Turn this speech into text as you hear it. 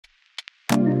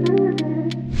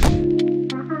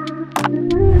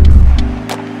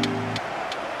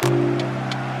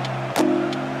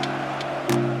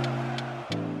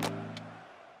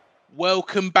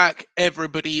Welcome back,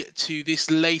 everybody, to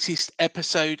this latest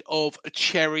episode of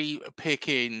Cherry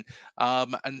Picking.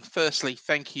 And firstly,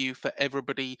 thank you for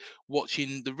everybody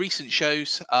watching the recent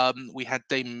shows. We had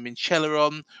Damon Minchella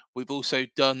on. We've also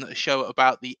done a show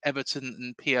about the Everton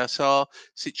and PSR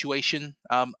situation.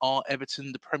 Are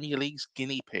Everton the Premier League's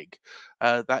guinea pig?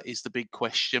 That is the big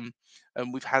question.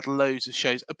 And we've had loads of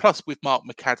shows, plus with Mark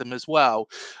McAdam as well.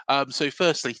 So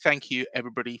firstly, thank you,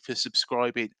 everybody, for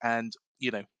subscribing. And,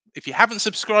 if you haven't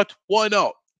subscribed, why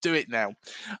not? Do it now.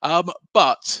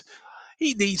 But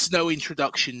he needs no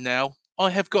introduction now. I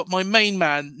have got my main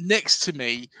man next to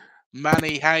me.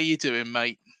 Manny, how you doing,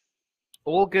 mate?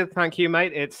 All good, thank you,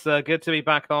 mate. It's good to be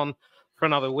back on for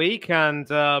another week. And,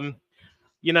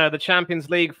 the Champions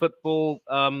League football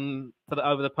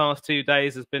over the past 2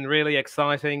 days has been really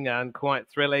exciting and quite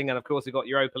thrilling. And, of course, we've got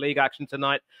Europa League action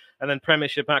tonight and then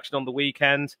Premiership action on the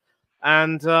weekend.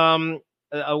 And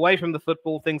away from the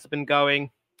football, things have been going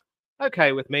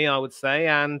okay with me, I would say.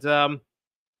 And can't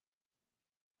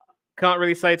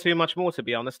really say too much more, to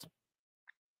be honest.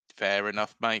 Fair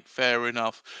enough, mate. Fair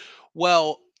enough.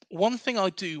 Well, one thing I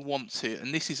do want to,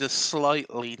 and this is a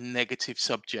slightly negative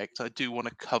subject, I do want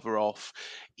to cover off,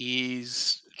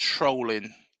 is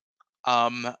trolling.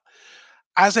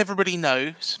 As everybody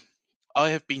knows, I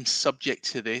have been subject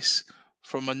to this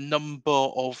from a number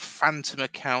of phantom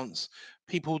accounts,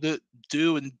 people that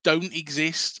do and don't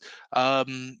exist,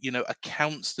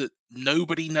 accounts that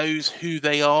nobody knows who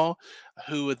they are,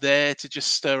 who are there to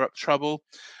just stir up trouble.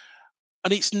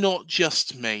 And it's not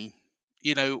just me.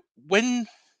 When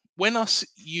us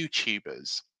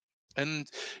YouTubers, and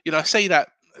I say that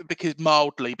because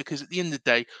mildly, because at the end of the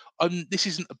day, this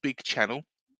isn't a big channel.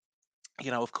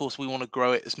 Of course, we want to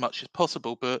grow it as much as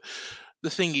possible, but the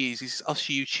thing is us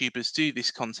YouTubers do this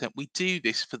content. We do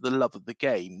this for the love of the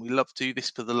game. We love to do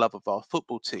this for the love of our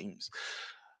football teams.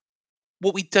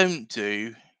 What we don't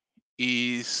do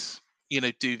is,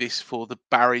 do this for the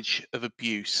barrage of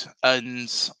abuse.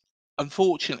 And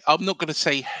unfortunately, I'm not going to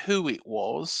say who it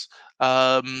was,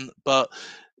 but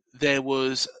there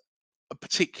was a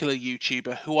particular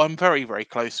YouTuber who I'm very, very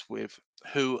close with,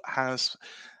 who has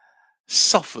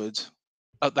suffered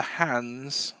at the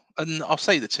hands, and I'll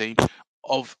say the team,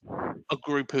 of a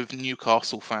group of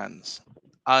Newcastle fans.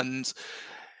 And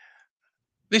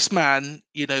this man,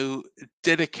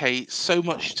 dedicates so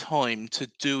much time to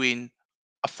doing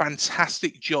a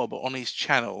fantastic job on his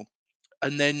channel.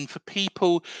 And then for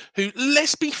people who,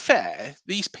 let's be fair,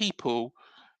 these people,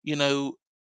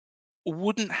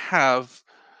 wouldn't have,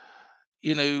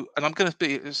 and I'm going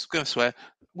to swear,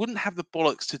 wouldn't have the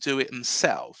bollocks to do it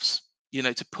themselves.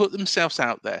 To put themselves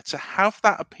out there, to have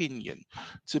that opinion,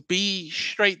 to be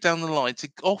straight down the line, to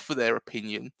offer their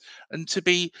opinion, and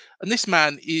this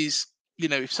man is,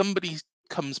 if somebody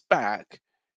comes back,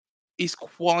 is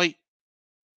quite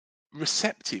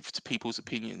receptive to people's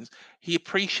opinions. He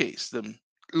appreciates them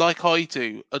like I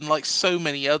do, and like so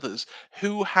many others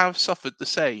who have suffered the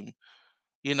same,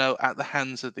 at the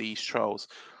hands of these trolls.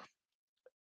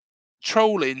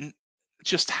 Trolling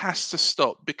just has to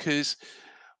stop, because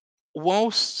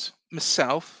whilst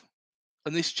myself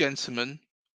and this gentleman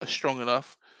are strong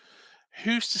enough,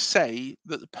 who's to say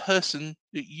that the person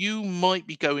that you might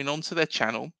be going onto their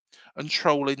channel and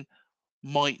trolling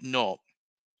might not?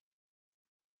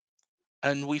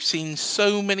 And we've seen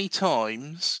so many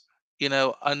times, and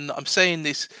I'm saying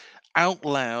this out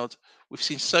loud, we've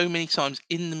seen so many times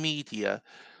in the media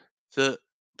that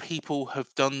people have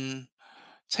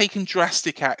taken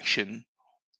drastic action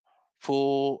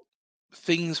for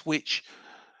things which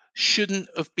shouldn't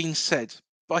have been said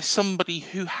by somebody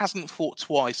who hasn't thought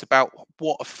twice about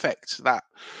what effect that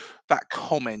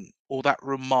comment or that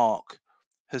remark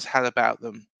has had about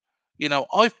them.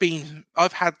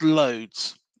 I've had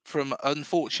loads from,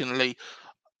 unfortunately,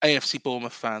 AFC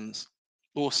Bournemouth fans,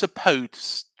 or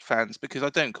supposed fans, because I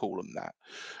don't call them that.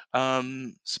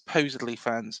 Supposedly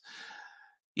fans.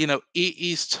 It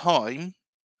is time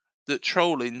that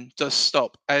trolling does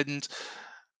stop. And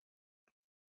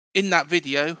in that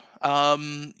video,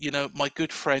 my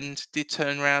good friend did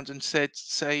turn around and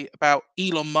say about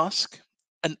Elon Musk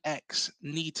and X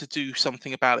need to do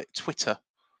something about it. Twitter,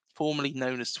 formerly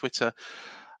known as Twitter.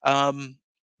 And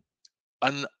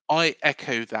I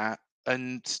echo that.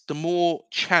 And the more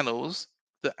channels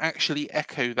that actually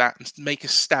echo that and make a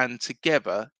stand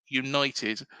together,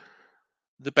 united,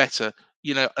 the better.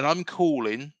 And I'm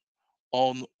calling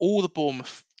on all the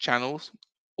Bournemouth channels,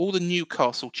 all the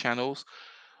Newcastle channels,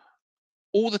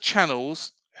 all the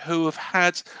channels who have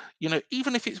had,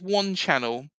 even if it's one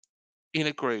channel in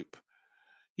a group,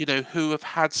 who have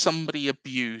had somebody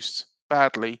abused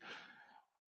badly.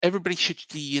 everybody should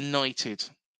be united,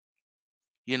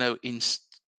 you know, in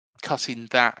cutting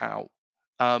that out,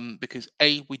 because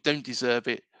A, we don't deserve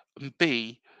it, and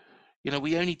B, you know,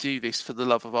 we only do this for the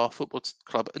love of our football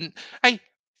club. And hey,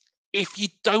 if you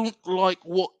don't like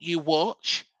what you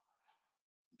watch,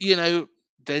 you know,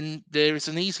 then there is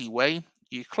an easy way.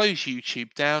 You close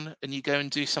YouTube down and you go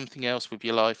and do something else with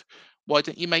your life. Why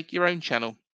don't you make your own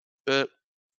channel? But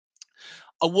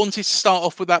I wanted to start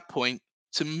off with that point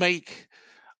to make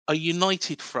a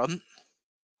united front,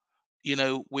 you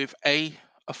know, with a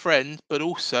friend, but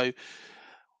also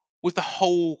with the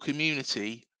whole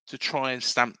community to try and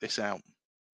stamp this out.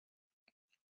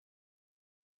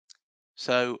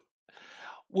 So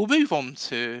we'll move on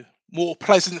to more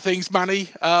pleasant things, Manny.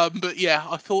 But yeah,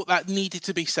 I thought that needed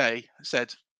to be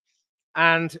said.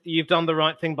 And you've done the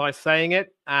right thing by saying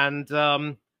it. And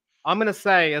I'm going to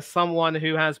say, as someone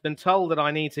who has been told that I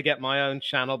need to get my own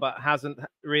channel, but hasn't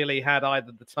really had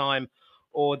either the time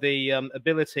or the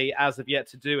ability as of yet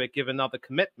to do it, given other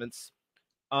commitments,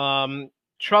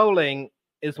 trolling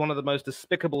is one of the most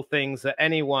despicable things that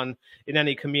anyone in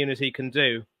any community can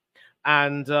do.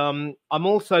 And I'm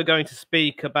also going to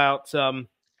speak about,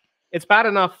 it's bad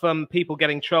enough people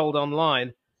getting trolled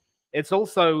online. It's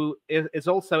also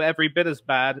every bit as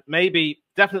bad, maybe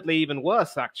definitely even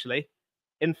worse, actually,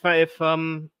 if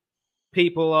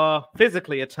people are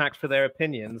physically attacked for their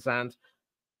opinions. And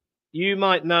you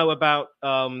might know about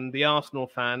the Arsenal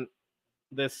fan,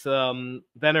 this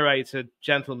venerated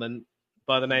gentleman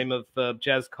by the name of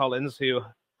Jez Collins, who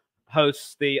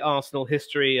hosts the Arsenal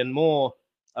History and More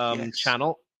Yes.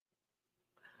 channel.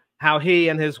 How he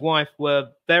and his wife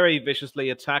were very viciously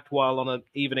attacked while on an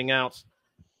evening out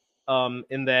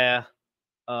in their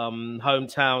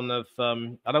hometown of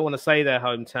I don't want to say their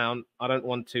hometown. I don't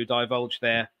want to divulge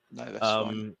their No, that's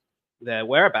fine. their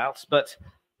whereabouts, but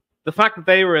the fact that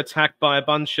they were attacked by a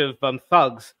bunch of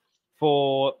thugs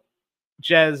for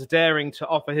Jez daring to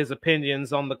offer his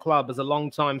opinions on the club as a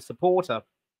long-time supporter,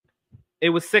 it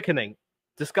was sickening,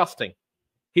 disgusting.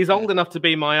 He's Yeah. old enough to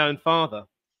be my own father,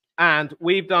 and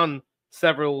we've done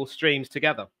several streams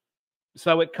together,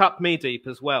 so it cut me deep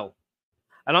as well.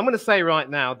 And I'm going to say right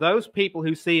now, those people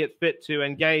who see it fit to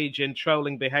engage in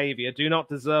trolling behavior do not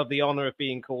deserve the honor of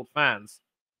being called fans.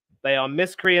 They are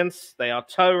miscreants. They are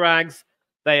toe rags.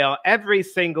 They are every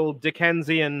single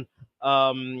Dickensian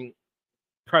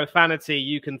profanity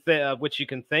you can which you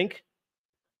can think.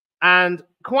 And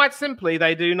quite simply,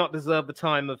 they do not deserve the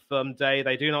time of day.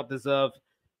 They do not deserve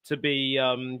to be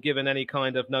given any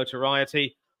kind of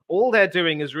notoriety. All they're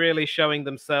doing is really showing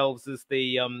themselves as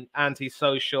the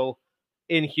antisocial,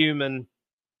 inhuman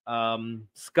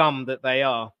scum that they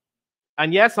are.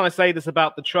 And yes, I say this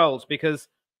about the trolls because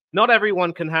not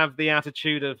everyone can have the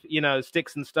attitude of, you know,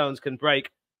 sticks and stones can break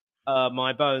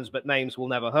my bones, but names will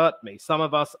never hurt me. Some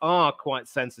of us are quite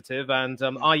sensitive, and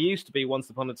I used to be once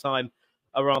upon a time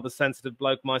a rather sensitive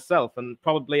bloke myself. And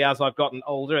probably as I've gotten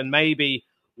older and maybe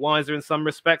wiser in some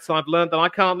respects, I've learned that I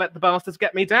can't let the bastards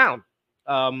get me down,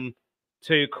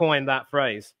 to coin that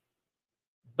phrase.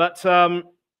 But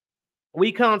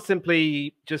we can't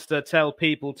simply just tell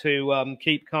people to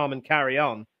keep calm and carry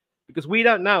on, because we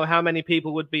don't know how many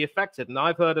people would be affected. And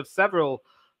I've heard of several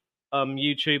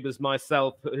YouTubers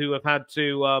myself who have had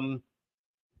to,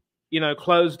 you know,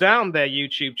 close down their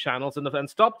YouTube channels and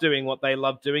stop doing what they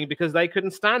love doing because they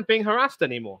couldn't stand being harassed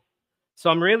anymore. So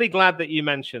I'm really glad that you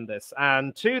mentioned this.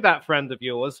 And to that friend of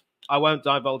yours, I won't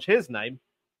divulge his name,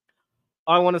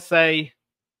 I want to say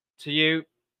to you,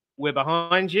 we're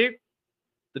behind you.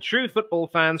 The true football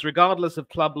fans, regardless of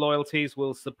club loyalties,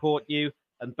 will support you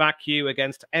and back you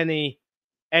against any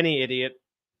idiot.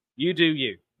 You do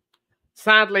you.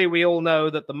 Sadly, we all know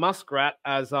that the muskrat,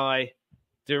 as I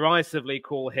derisively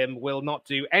call him, will not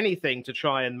do anything to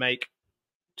try and make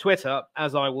Twitter,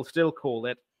 as I will still call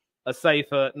it, a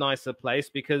safer, nicer place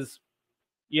because,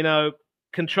 you know,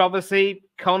 controversy,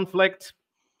 conflict,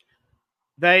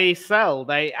 they sell,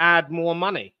 they add more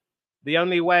money. The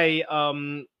only way,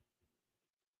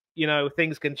 you know,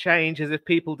 things can change is if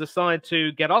people decide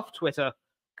to get off Twitter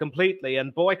completely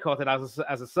and boycott it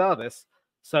as a service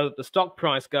so that the stock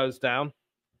price goes down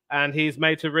and he's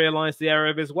made to realize the error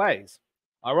of his ways.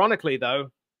 Ironically, though,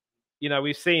 you know,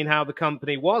 we've seen how the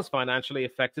company was financially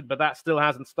affected, but that still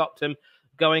hasn't stopped him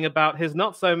going about his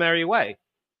not so merry way.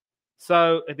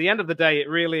 So at the end of the day, it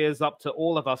really is up to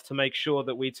all of us to make sure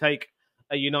that we take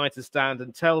a united stand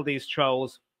and tell these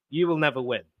trolls, you will never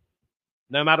win,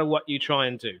 no matter what you try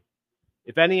and do.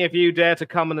 If any of you dare to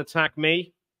come and attack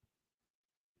me,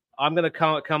 I'm going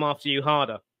to come after you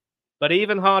harder. But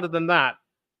even harder than that,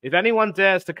 if anyone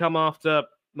dares to come after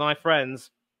my friends,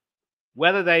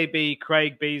 whether they be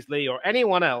Craig Beasley or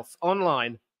anyone else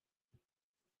online,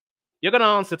 you're going to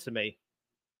answer to me.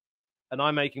 And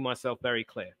I'm making myself very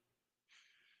clear.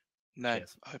 No,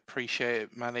 Cheers. I appreciate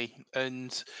it, Manny.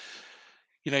 And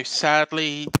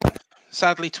sadly,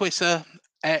 Twitter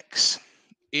X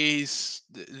is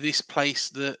this place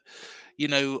that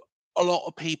a lot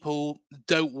of people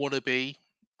don't want to be.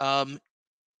 Um,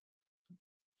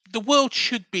 the world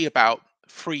should be about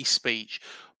free speech,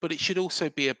 but it should also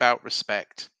be about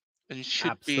respect, and it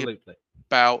should be Absolutely.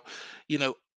 about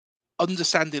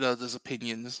understanding others'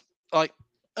 opinions. Like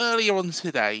earlier on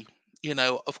today,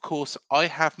 of course, I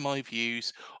have my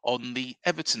views on the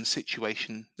Everton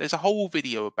situation. There's a whole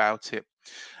video about it.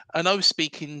 And I was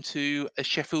speaking to a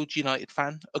Sheffield United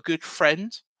fan, a good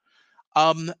friend,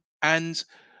 and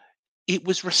it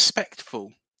was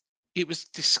respectful. It was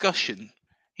discussion.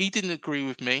 He didn't agree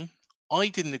with me. I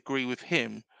didn't agree with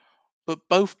him, but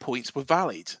both points were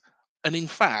valid. And in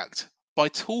fact, by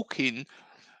talking,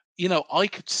 I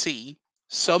could see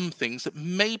some things that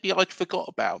maybe I'd forgot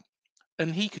about,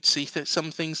 and he could see that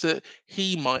some things that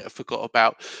he might have forgot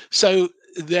about. So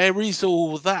there is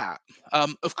all that.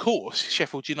 Of course,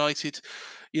 Sheffield United,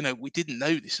 we didn't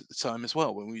know this at the time as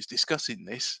well when we was discussing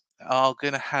this, are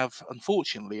going to have,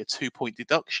 unfortunately, a 2-point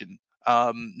deduction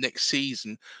next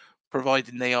season,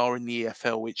 providing they are in the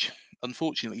EFL, which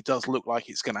unfortunately does look like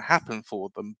it's going to happen for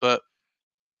them. But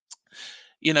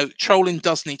trolling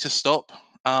does need to stop.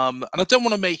 And I don't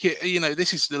want to make it,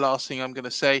 this is the last thing I'm going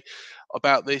to say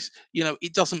about this.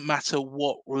 It doesn't matter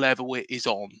what level it is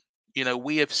on.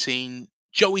 We have seen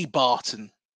Joey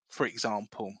Barton, for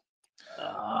example.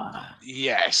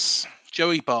 Yes,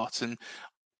 Joey Barton.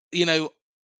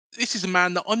 This is a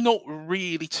man that I'm not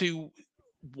really too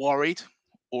worried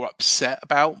or upset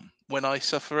about when I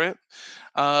suffer it.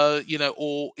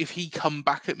 Or if he come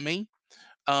back at me,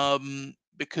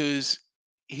 because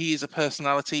he is a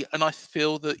personality, and I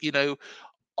feel that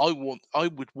I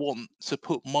would want to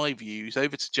put my views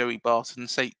over to Joey Barton and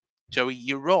say, Joey,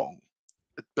 you're wrong,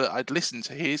 but I'd listen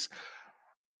to his,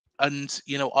 and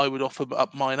I would offer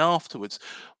up mine afterwards.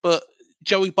 But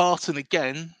Joey Barton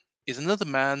again is another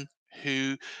man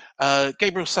who,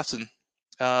 Gabriel Sutton,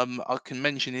 I can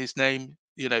mention his name.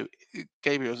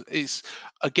 Gabriel is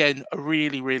again a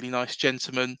really, really nice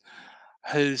gentleman,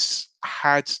 has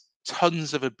had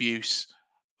tons of abuse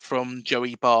from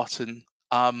Joey Barton.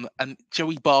 And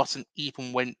Joey Barton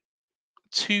even went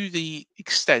to the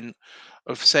extent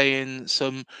of saying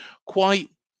some quite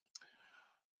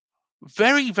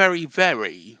very, very,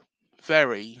 very,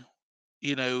 very,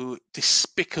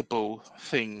 despicable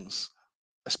things,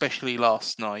 especially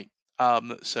last night.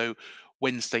 So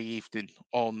Wednesday evening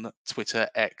on Twitter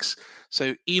X.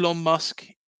 So Elon Musk,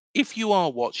 if you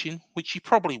are watching, which you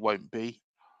probably won't be,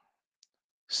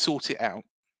 sort it out.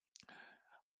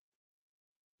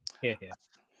 Yeah.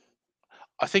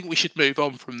 I think we should move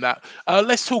on from that.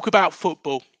 Let's talk about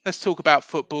football.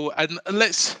 And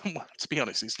let's. Well, to be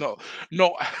honest, it's not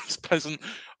as pleasant.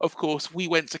 Of course, we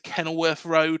went to Kenilworth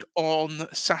Road on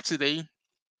Saturday,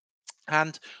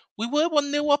 and we were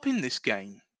 1-0 up in this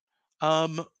game,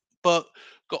 but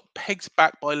got pegged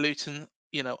back by Luton.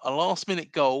 A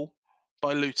last-minute goal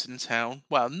by Luton Town.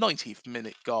 Well, 90th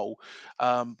minute goal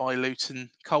by Luton.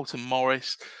 Carlton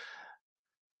Morris.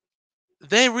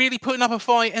 They're really putting up a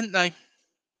fight, aren't they?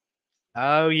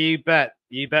 Oh, you bet.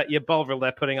 You bet your Bovril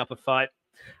they're putting up a fight.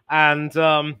 And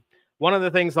one of the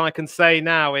things I can say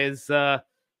now is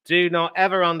do not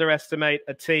ever underestimate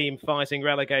a team fighting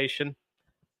relegation.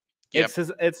 Yep.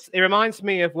 It reminds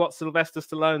me of what Sylvester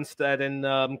Stallone said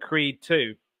in Creed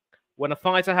 2. When a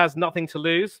fighter has nothing to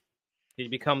lose, he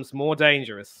becomes more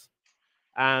dangerous.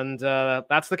 And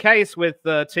that's the case with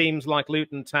teams like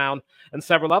Luton Town and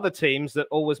several other teams that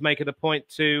always make it a point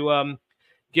to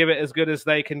give it as good as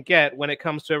they can get when it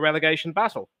comes to a relegation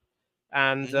battle.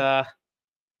 And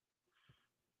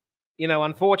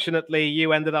unfortunately, you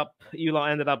lot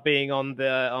ended up being on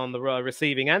the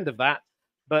receiving end of that.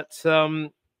 But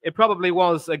it probably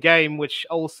was a game which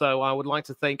also I would like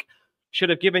to think should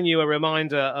have given you a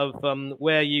reminder of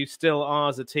where you still are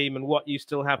as a team and what you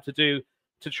still have to do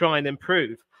to try and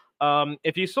improve.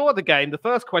 If you saw the game, the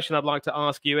first question I'd like to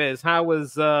ask you is, how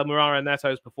was Murara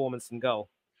Neto's performance in goal?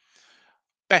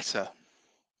 Better,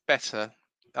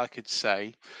 I could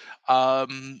say.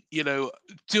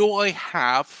 Do I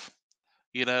have,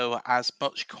 as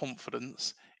much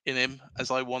confidence in him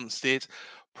as I once did?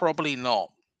 Probably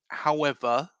not.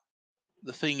 However,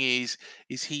 the thing is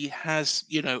he has,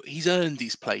 he's earned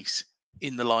his place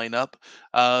in the lineup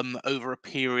over a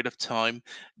period of time.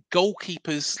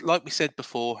 Goalkeepers, like we said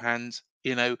beforehand,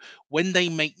 when they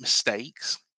make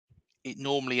mistakes, it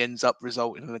normally ends up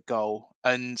resulting in a goal.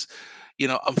 And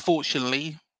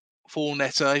unfortunately for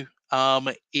Neto,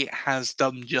 it has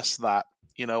done just that.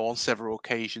 On several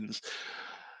occasions.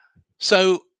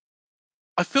 So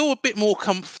I feel a bit more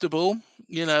comfortable.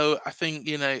 I think,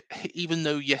 even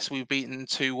though, yes, we've beaten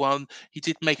 2-1, he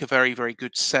did make a very, very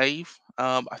good save.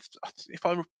 If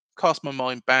I cast my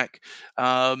mind back,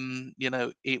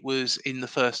 it was in the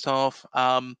first half,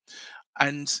 and,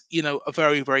 a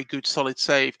very, very good solid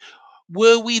save.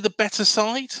 Were we the better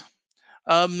side?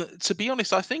 To be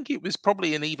honest, I think it was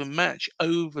probably an even match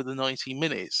over the 90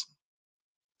 minutes.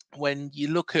 When you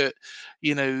look at,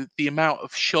 the amount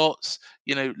of shots,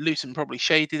 Luton probably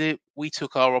shaded it. We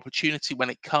took our opportunity when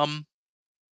it come,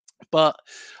 but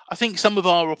I think some of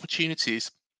our opportunities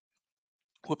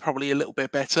were probably a little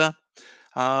bit better.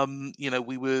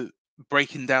 We were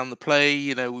breaking down the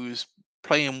play. We was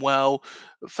playing well.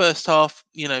 First half,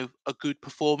 a good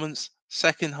performance.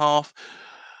 Second half,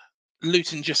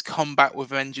 Luton just come back with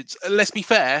vengeance. Let's be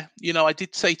fair, I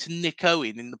did say to Nick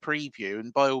Owen in the preview,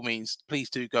 and by all means, please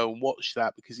do go and watch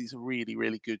that because it's a really,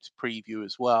 really good preview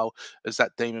as well as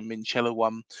that Damon Minchella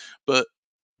one. But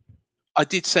I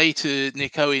did say to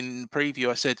Nick Owen in the preview,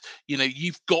 I said,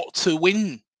 you've got to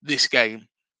win this game.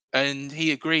 And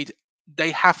he agreed.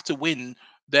 They have to win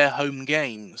their home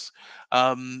games.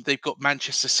 They've got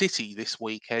Manchester City this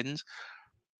weekend.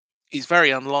 It's very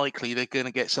unlikely they're going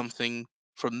to get something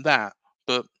from that.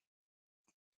 But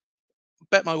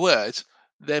bet my word,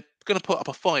 they're going to put up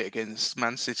a fight against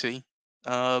Man City,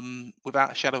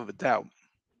 without a shadow of a doubt.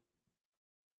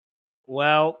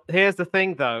 Well, here's the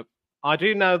thing, though. I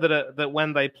do know that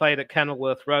when they played at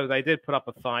Kenilworth Road, they did put up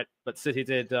a fight, but City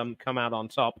did come out on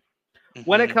top.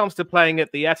 When it comes to playing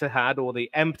at the Etihad, or the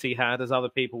Empty Had, as other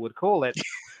people would call it,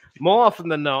 more often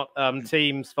than not,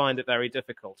 teams find it very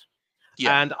difficult.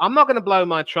 Yeah. And I'm not going to blow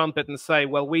my trumpet and say,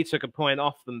 well, we took a point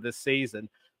off them this season.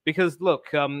 Because, look,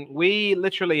 we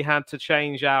literally had to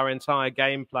change our entire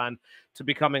game plan to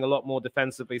becoming a lot more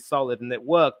defensively solid, and it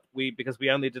worked. Because we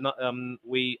only did not,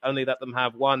 we only let them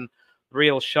have one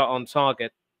real shot on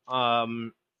target,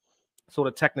 sort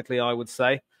of technically, I would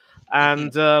say.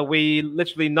 And we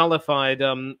literally nullified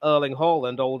Erling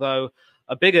Haaland, although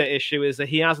a bigger issue is that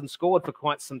he hasn't scored for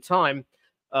quite some time.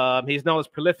 He's not as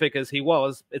prolific as he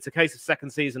was. It's a case of second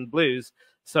season blues.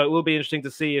 So it will be interesting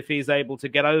to see if he's able to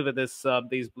get over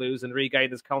these blues and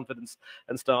regain his confidence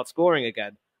and start scoring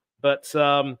again. But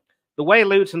the way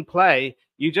Luton play,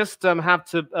 you just have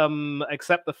to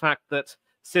accept the fact that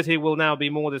City will now be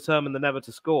more determined than ever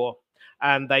to score.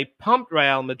 And they pumped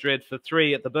Real Madrid for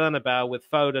 3 at the Bernabeu, with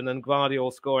Foden and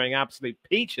Guardiola scoring absolute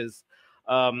peaches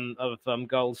of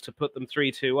goals to put them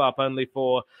 3-2 up, only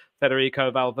for Federico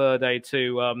Valverde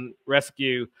to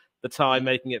rescue the tie,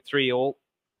 making it 3-3.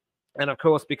 And of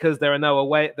course, because there are no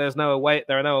away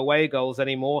goals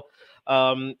anymore,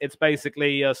 it's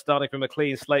basically starting from a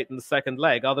clean slate in the second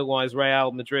leg. Otherwise,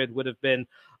 Real Madrid would have been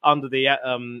under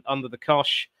the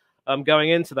cosh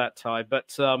going into that tie.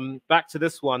 But back to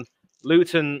this one,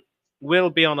 Luton will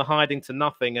be on a hiding to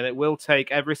nothing, and it will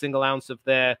take every single ounce of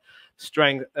their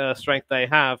strength they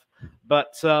have.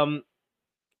 But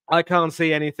I can't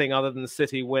see anything other than the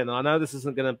City win. I know this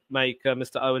isn't going to make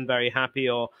Mr. Owen very happy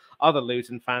or other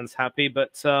Luton fans happy,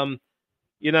 but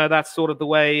that's sort of the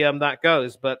way that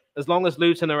goes. But as long as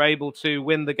Luton are able to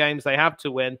win the games they have to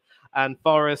win, and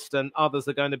Forest and others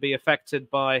are going to be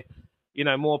affected by,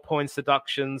 more points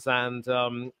deductions and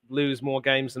lose more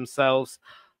games themselves,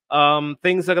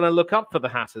 things are going to look up for the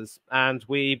Hatters, and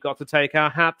we've got to take our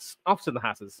hats off to the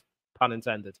Hatters, pun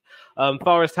intended.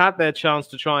 Forest had their chance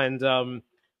to try and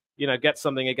get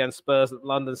something against Spurs at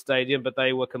London Stadium, but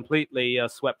they were completely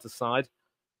swept aside.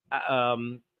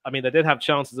 They did have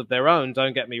chances of their own,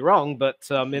 don't get me wrong, but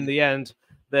in the end,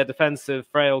 their defensive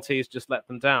frailties just let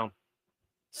them down.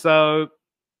 So,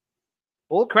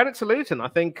 all credit to Luton. I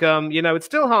think, it's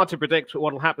still hard to predict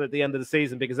what will happen at the end of the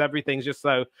season because everything's just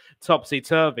so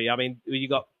topsy-turvy. I mean, you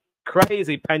got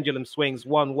crazy pendulum swings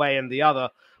one way and the other,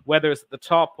 whether it's at the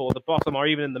top or the bottom or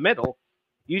even in the middle.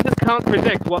 You just can't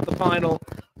predict what the final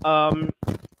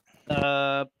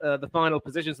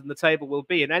positions in the table will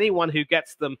be, and anyone who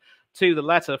gets them to the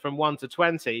letter from 1 to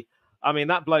 20, I mean,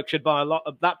 that bloke should buy a lot.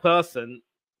 That person,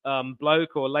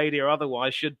 bloke or lady or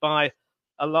otherwise, should buy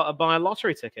a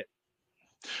lottery ticket.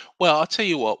 Well, I'll tell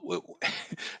you what.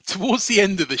 Towards the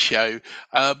end of the show,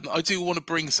 I do want to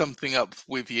bring something up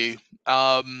with you,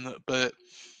 but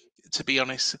to be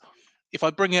honest, if I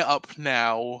bring it up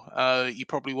now, you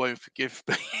probably won't forgive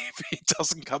me if it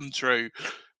doesn't come true.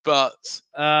 But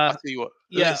I Uh, tell you what,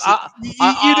 yeah,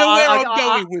 you know where I'm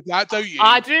going with that, don't you?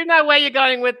 I do know where you're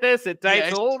going with this. It dates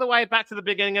Yes, all the way back to the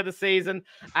beginning of the season.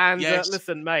 And yes.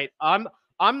 listen, mate, I'm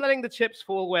letting the chips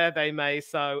fall where they may.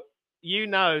 So you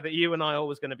know that you and I are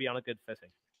always going to be on a good footing,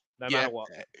 no Yeah, matter what.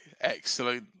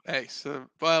 excellent, excellent.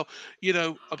 Well, you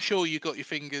know, I'm sure you got your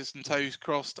fingers and toes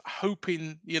crossed,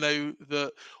 hoping, you know,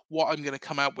 that what I'm going to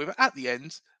come out with at the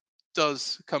end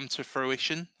does come to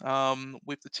fruition,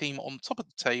 with the team on top of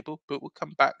the table. But we'll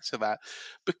come back to that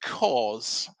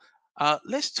because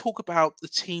let's talk about the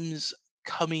teams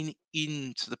coming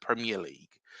into the Premier League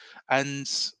and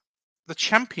the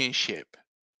Championship,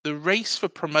 the race for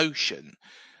promotion.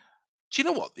 Do you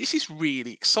know what? This is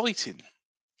really exciting.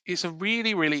 It's a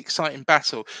really, really exciting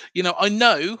battle. You know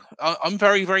I'm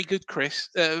very, very good,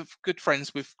 good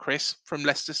friends with Chris from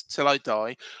Leicester Till I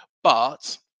Die.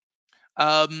 But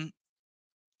um,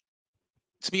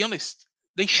 to be honest,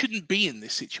 they shouldn't be in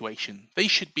this situation. They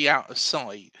should be out of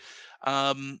sight.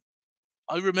 Um,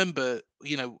 I remember,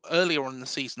 you know, earlier on in the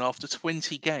season, after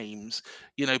 20 games,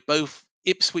 you know, both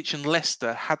Ipswich and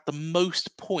Leicester had the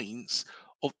most points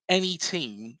of any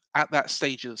team at that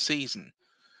stage of the season.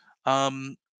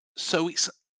 Um, so it's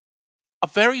a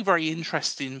very, very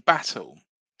interesting battle.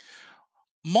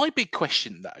 My big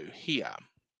question, though, here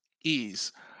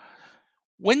is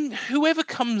when whoever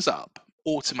comes up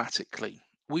automatically,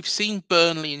 we've seen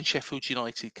Burnley and Sheffield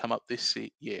United come up this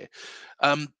year.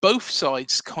 Both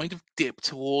sides kind of dipped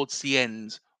towards the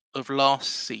end of last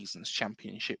season's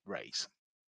championship race.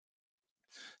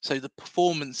 So the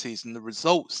performances and the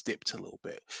results dipped a little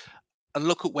bit. And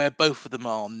look at where both of them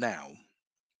are now.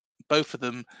 Both of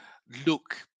them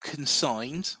look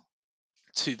consigned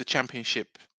to the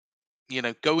championship, you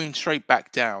know, going straight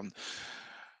back down.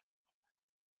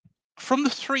 From the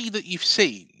three that you've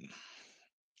seen,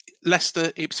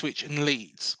 Leicester, Ipswich, and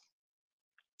Leeds,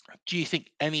 do you think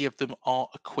any of them are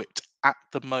equipped at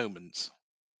the moment?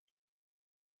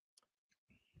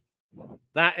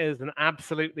 That is an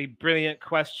absolutely brilliant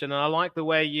question. And I like the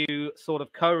way you sort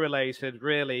of correlated,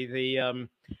 really, the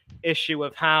issue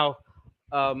of how,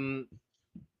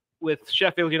 with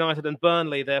Sheffield United and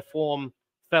Burnley, their form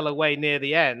fell away near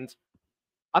the end.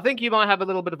 I think you might have a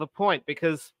little bit of a point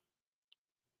because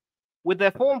with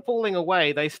their form falling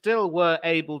away, they still were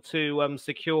able to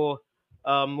secure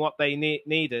what they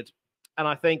needed. And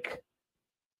I think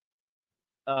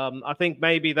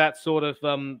maybe that sort of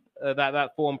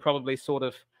that form probably sort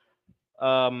of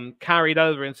carried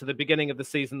over into the beginning of the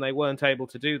season. They weren't able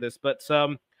to do this, but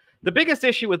the biggest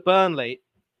issue with Burnley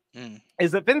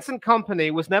is that Vincent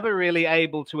Kompany was never really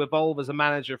able to evolve as a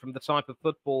manager from the type of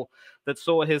football that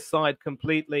saw his side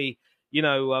completely, you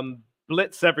know,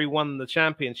 blitz everyone in the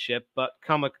Championship, but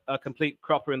come a complete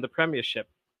cropper in the Premiership.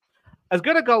 As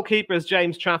good a goalkeeper as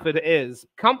James Trafford is,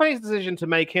 Kompany's decision to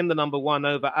make him the number one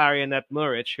over Arjen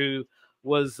Muric, who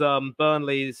was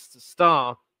Burnley's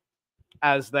star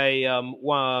as they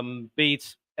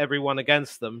beat everyone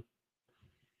against them,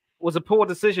 was a poor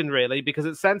decision, really, because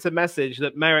it sent a message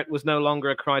that merit was no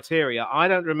longer a criteria. I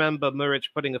don't remember Muric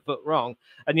putting a foot wrong,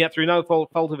 and yet through no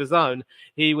fault of his own,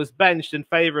 he was benched in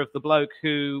favour of the bloke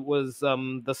who was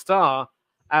the star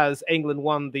as England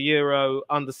won the Euro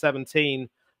under-17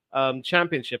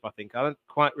 championship, I think. I don't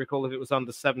quite recall if it was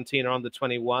under 17 or under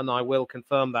 21. I will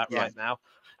confirm that right now.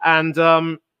 And,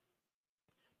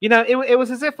 you know, it was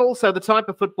as if also the type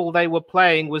of football they were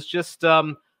playing was just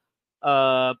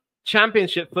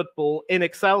championship football in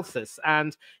excelsis.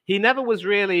 And he never was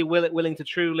really willing to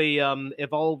truly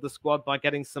evolve the squad by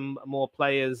getting some more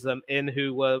players in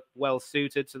who were well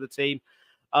suited to the team.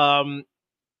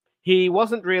 He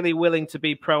wasn't really willing to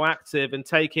be proactive in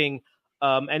taking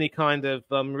any kind of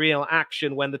real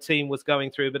action when the team was going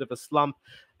through a bit of a slump,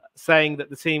 saying that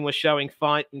the team was showing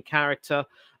fight and character.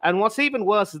 And what's even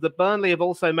worse is that Burnley have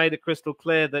also made it crystal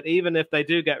clear that even if they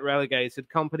do get relegated,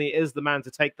 Kompany is the man to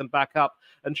take them back up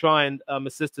and try and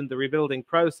assist in the rebuilding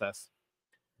process.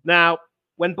 Now,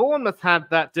 when Bournemouth had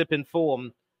that dip in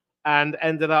form and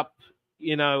ended up,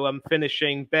 you know,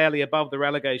 finishing barely above the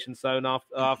relegation zone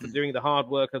after doing the hard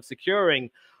work of securing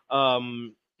top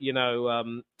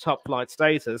flight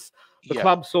status, the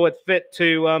club saw it fit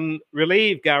to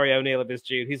relieve Gary O'Neill of his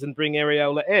duties and bring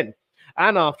Iraola in.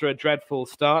 And after a dreadful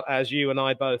start, as you and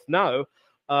I both know,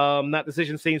 that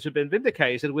decision seems to have been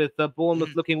vindicated, with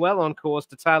Bournemouth looking well on course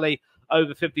to tally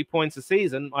over 50 points a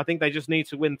season. I think they just need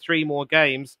to win 3 more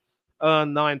games,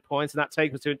 earn 9 points, and that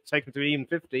takes them to even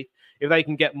 50. If they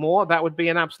can get more, that would be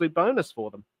an absolute bonus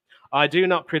for them. I do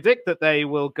not predict that they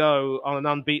will go on an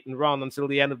unbeaten run until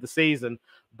the end of the season,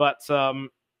 but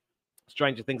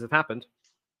stranger things have happened.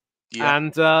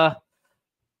 And,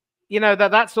 you know,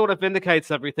 that sort of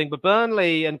vindicates everything. But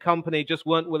Burnley and company just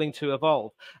weren't willing to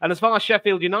evolve. And as far as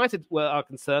Sheffield United are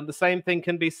concerned, the same thing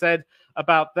can be said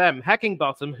about them.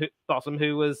 Heckingbottom,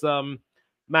 who was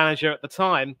manager at the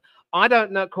time, I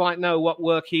don't quite know what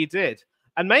work he did.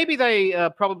 And maybe they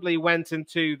probably went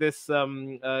into this,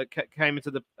 came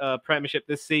into the Premiership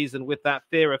this season with that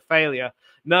fear of failure,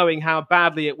 knowing how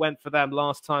badly it went for them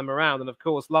last time around. And of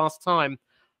course, last time,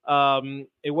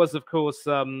 it was, of course,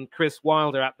 Chris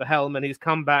Wilder at the helm, and he's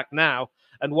come back now.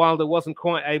 And Wilder wasn't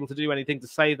quite able to do anything to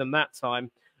save them that time,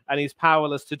 and he's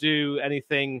powerless to do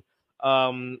anything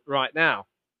right now.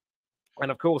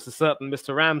 And of course, a certain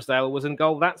Mr. Ramsdale was in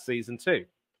goal that season too.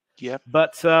 Yeah,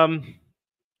 but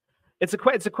it's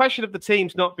a question of the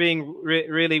teams not being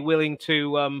really willing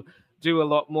to do a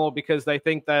lot more, because they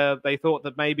think they thought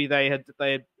that maybe they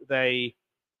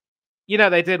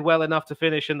did well enough to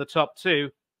finish in the top two.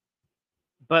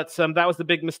 But that was the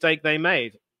big mistake they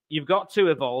made. You've got to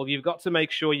evolve. You've got to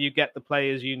make sure you get the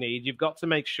players you need. You've got to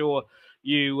make sure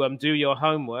you do your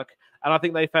homework. And I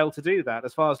think they failed to do that.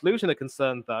 As far as Luton are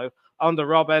concerned, though, under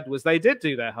Rob Edwards, they did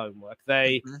do their homework.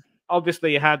 They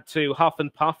obviously had to huff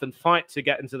and puff and fight to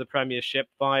get into the Premiership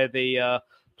via the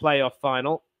playoff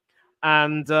final.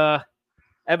 And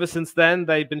ever since then,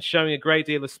 they've been showing a great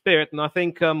deal of spirit. And I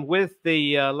think with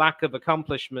the lack of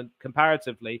accomplishment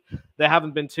comparatively, there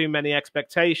haven't been too many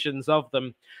expectations of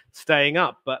them staying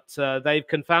up. But they've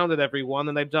confounded everyone,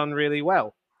 and they've done really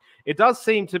well. It does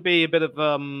seem to be a bit of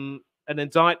an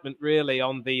indictment, really,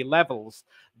 on the levels,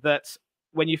 that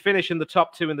when you finish in the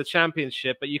top two in the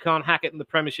Championship, but you can't hack it in the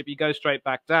Premiership, you go straight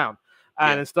back down.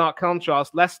 And in stark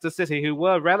contrast, Leicester City, who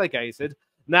were relegated,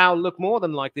 now look more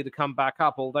than likely to come back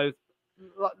up, although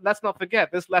let's not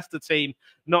forget, this Leicester team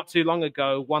not too long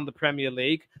ago won the Premier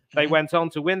League. They went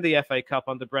on to win the FA Cup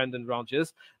under Brendan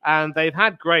Rodgers, and they've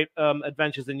had great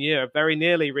adventures in Europe, very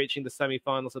nearly reaching the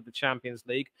semi-finals of the Champions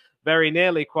League, very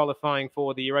nearly qualifying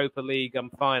for the Europa League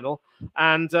final.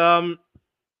 And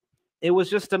it was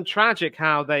just tragic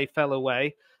how they fell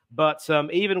away. But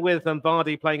even with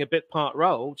Vardy playing a bit part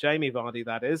role, Jamie Vardy,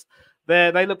 that is,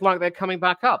 they look like they're coming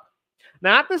back up.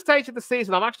 Now, at this stage of the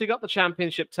season, I've actually got the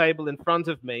Championship table in front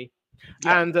of me.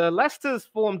 And Leicester's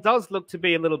form does look to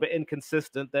be a little bit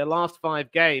inconsistent. Their last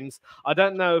 5 games, I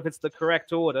don't know if it's the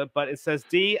correct order, but it says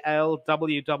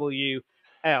DLWWL.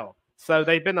 So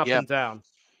they've been up and down.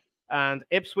 And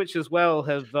Ipswich as well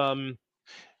have,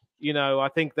 I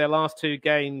think their last 2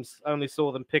 games only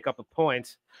saw them pick up a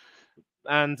point.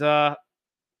 And the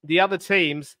other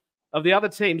teams,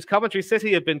 Coventry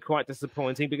City have been quite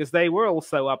disappointing, because they were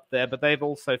also up there, but they've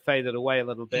also faded away a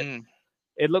little bit.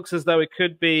 It looks as though it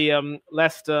could be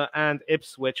Leicester and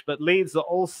Ipswich, but Leeds are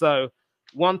also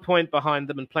 1 point behind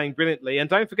them and playing brilliantly. And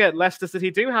don't forget, Leicester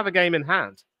City do have a game in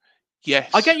hand. Yes.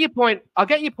 I get your point. I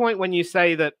get your point when you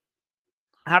say that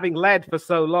having led for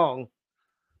so long,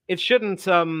 it shouldn't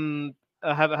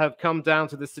have come down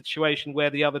to the situation where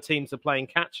the other teams are playing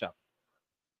catch-up.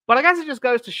 But I guess it just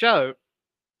goes to show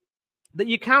that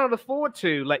you cannot afford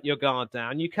to let your guard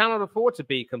down. You cannot afford to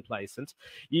be complacent.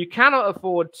 You cannot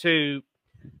afford to,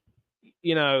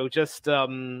 just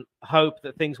hope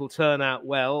that things will turn out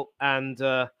well. And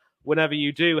whenever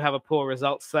you do have a poor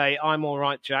result, say, I'm all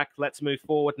right, Jack, let's move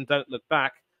forward and don't look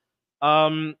back.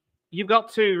 You've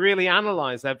got to really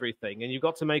analyze everything, and you've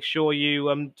got to make sure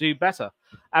you do better.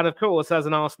 And of course, as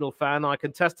an Arsenal fan, I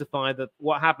can testify that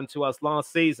what happened to us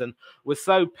last season was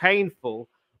so painful.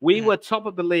 We were top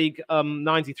of the league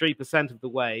 93% of the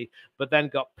way, but then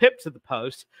got pipped to the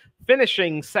post,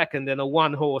 finishing second in a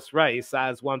one-horse race,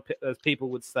 as people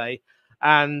would say.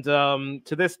 And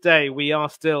to this day, we are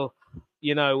still,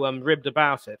 ribbed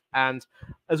about it. And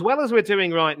as well as we're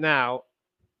doing right now,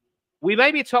 we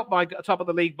may be top of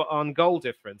the league, but on goal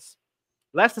difference.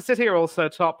 Leicester City are also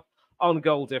top on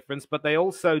goal difference, but they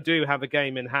also do have a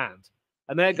game in hand,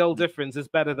 and their goal difference is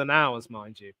better than ours,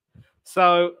 mind you.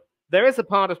 So there is a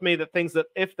part of me that thinks that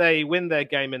if they win their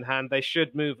game in hand, they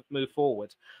should move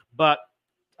forward. But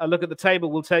a look at the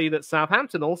table will tell you that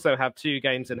Southampton also have 2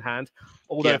 games in hand.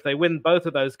 Although if they win both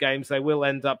of those games, they will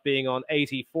end up being on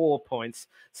 84 points,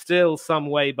 still some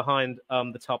way behind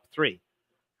the top 3.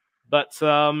 But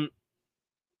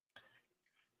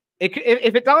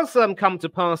if it does come to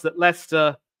pass that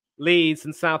Leicester, Leeds,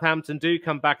 and Southampton do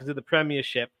come back into the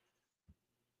Premiership,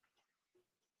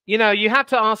 you have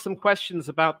to ask some questions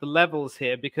about the levels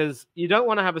here, because you don't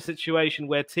want to have a situation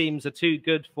where teams are too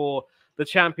good for the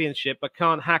Championship but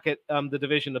can't hack it the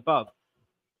division above.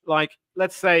 Like,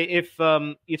 let's say if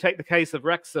you take the case of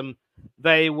Wrexham,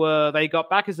 they got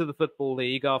back into the Football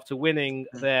League after winning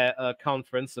their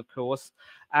conference, of course,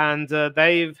 and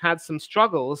they've had some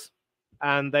struggles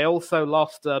And they also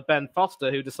lost Ben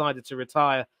Foster, who decided to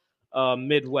retire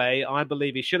midway. I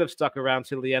believe he should have stuck around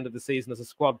till the end of the season as a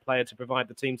squad player to provide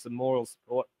the team some moral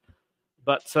support.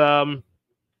 But,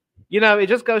 it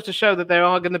just goes to show that there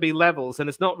are going to be levels, and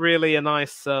it's not really a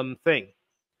nice thing.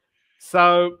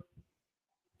 So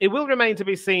it will remain to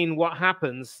be seen what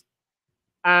happens.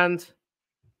 And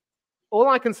all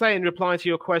I can say in reply to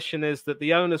your question is that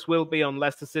the onus will be on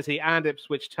Leicester City and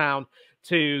Ipswich Town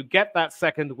to get that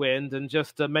second wind and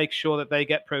just make sure that they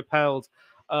get propelled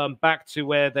back to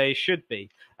where they should be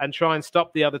and try and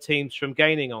stop the other teams from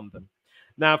gaining on them.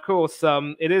 Now, of course,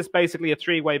 it is basically a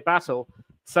three-way battle.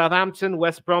 Southampton,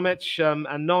 West Bromwich,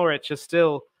 and Norwich are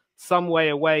still some way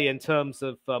away in terms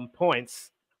of points.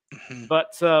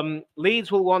 But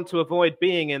Leeds will want to avoid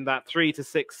being in that 3 to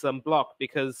 6 block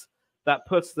because that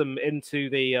puts them into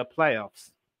the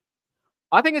playoffs.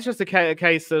 I think it's just a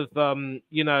case of,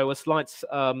 a slight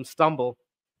stumble,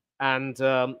 and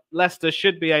Leicester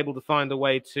should be able to find a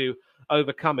way to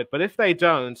overcome it. But if they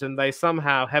don't, and they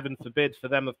somehow, heaven forbid for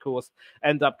them, of course,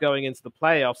 end up going into the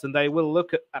playoffs, and they will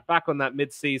look back on that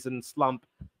mid-season slump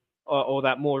or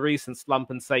that more recent slump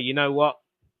and say, you know what,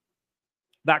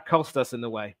 that cost us in a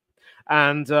way.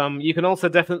 And you can also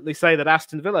definitely say that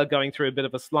Aston Villa are going through a bit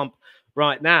of a slump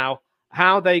right now.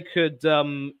 How they could,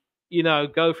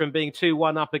 go from being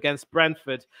 2-1 up against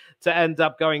Brentford to end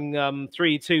up going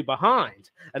 3-2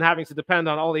 behind and having to depend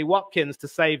on Ollie Watkins to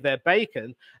save their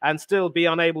bacon and still be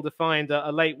unable to find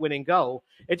a late winning goal.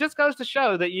 It just goes to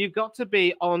show that you've got to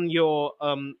be on your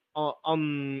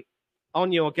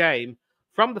game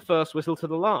from the first whistle to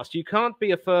the last. You can't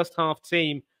be a first half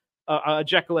team, a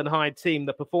Jekyll and Hyde team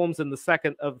that performs in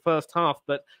the first half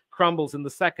but crumbles in the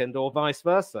second, or vice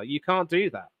versa. You can't do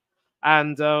that.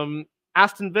 And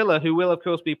Aston Villa, who will, of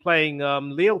course, be playing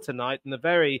Lille tonight in a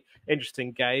very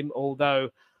interesting game, although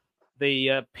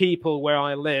the people where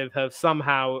I live have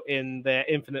somehow, in their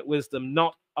infinite wisdom,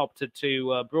 not opted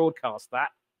to broadcast that.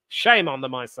 Shame on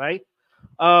them, I say.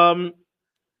 They're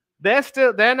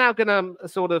now going to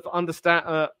sort of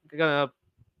understand,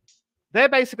 they're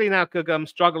basically now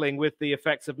struggling with the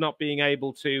effects of not being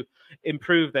able to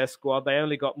improve their squad. They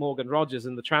only got Morgan Rogers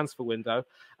in the transfer window.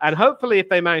 And hopefully, if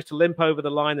they manage to limp over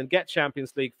the line and get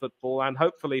Champions League football, and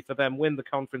hopefully for them win the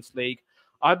Conference League,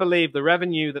 I believe the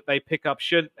revenue that they pick up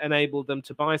should enable them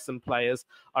to buy some players.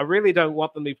 I really don't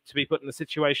want them to be put in a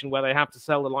situation where they have to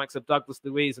sell the likes of Douglas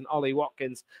Luiz and Ollie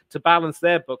Watkins to balance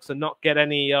their books and not get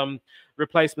any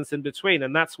replacements in between.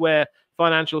 And that's where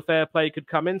financial fair play could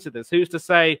come into this. Who's to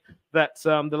say that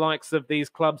the likes of these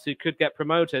clubs who could get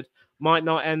promoted might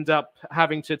not end up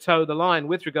having to toe the line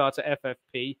with regard to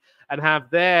FFP and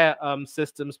have their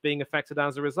systems being affected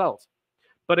as a result?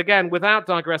 But again, without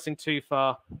digressing too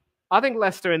far, I think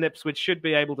Leicester and Ipswich should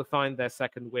be able to find their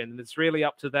second win, and it's really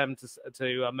up to them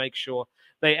to make sure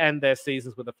they end their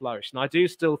seasons with a flourish. And I do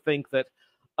still think that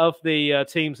of the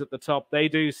teams at the top, they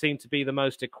do seem to be the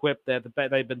most equipped. They've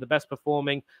been the best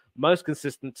performing, most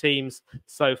consistent teams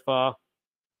so far.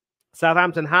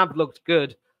 Southampton have looked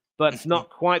good, but not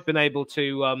quite been able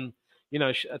to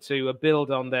to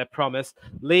build on their promise.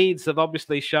 Leeds have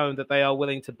obviously shown that they are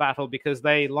willing to battle because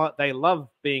they love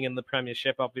being in the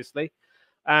Premiership, obviously.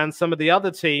 And some of the other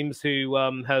teams who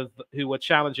were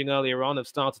challenging earlier on have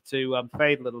started to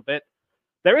fade a little bit.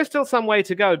 There is still some way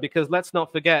to go because let's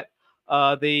not forget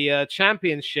the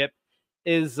Championship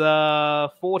is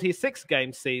a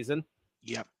 46-game season.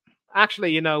 Yep.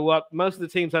 Actually, you know what? Most of the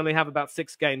teams only have about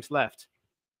 6 games left.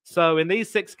 So in these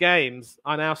 6 games,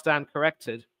 I now stand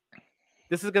corrected.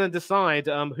 This is going to decide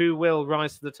who will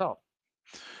rise to the top.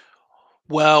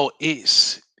 Well,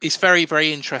 it's very,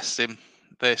 very interesting,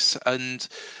 this, and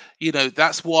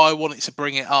that's why I wanted to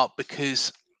bring it up,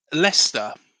 because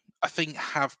Leicester, I think,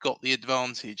 have got the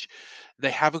advantage.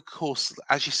 They have, of course,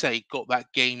 as you say, got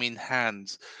that game in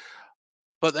hand,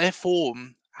 but their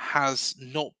form has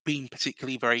not been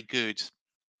particularly very good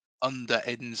under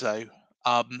Enzo.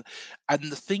 And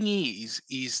the thing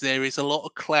is there is a lot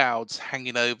of clouds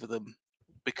hanging over them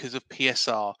because of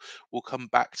PSR. We'll come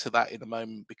back to that in a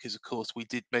moment because, of course, you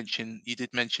did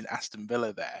mention Aston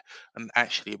Villa there, and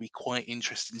actually it'd be quite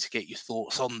interesting to get your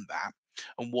thoughts on that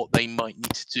and what they might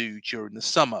need to do during the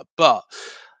summer. But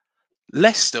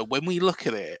Leicester, when we look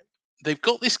at it, they've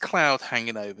got this cloud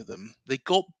hanging over them. They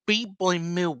got beat by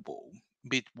Millwall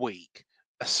midweek,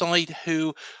 a side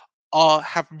who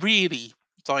have really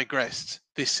digressed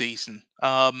this season.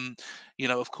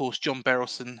 Of course, John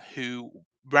Berylson, who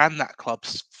ran that club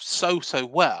so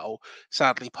well,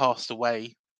 sadly passed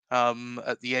away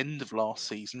at the end of last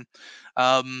season,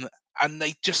 and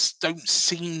they just don't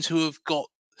seem to have got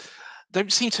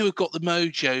don't seem to have got the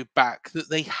mojo back that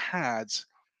they had,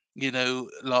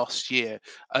 last year,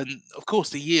 and of course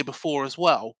the year before as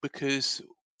well, because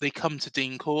they come to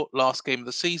Dean Court last game of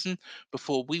the season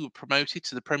before we were promoted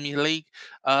to the Premier League,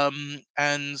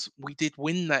 and we did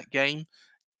win that game.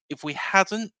 If we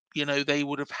hadn't, they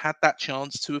would have had that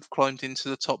chance to have climbed into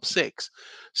the top six.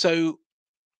 So,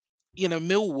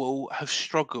 Millwall have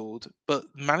struggled, but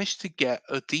managed to get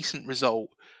a decent result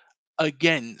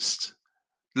against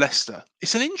Leicester.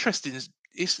 It's an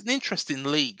interesting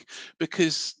league,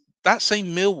 because that same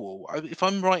Millwall, if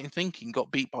I'm right in thinking, got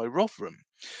beat by Rotherham.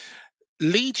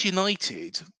 Leeds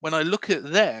United, when I look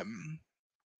at them,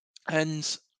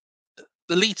 and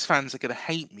the Leeds fans are going to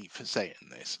hate me for saying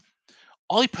this,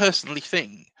 I personally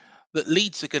think that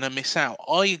Leeds are going to miss out.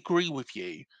 I agree with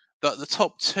you that the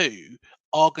top two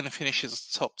are going to finish as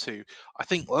the top two. I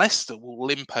think Leicester will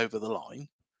limp over the line,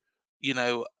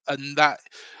 and that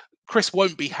Chris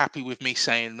won't be happy with me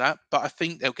saying that, but I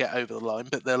think they'll get over the line,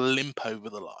 but they'll limp over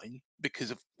the line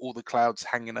because of all the clouds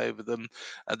hanging over them.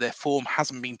 Their form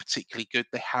hasn't been particularly good.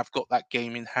 They have got that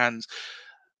game in hand.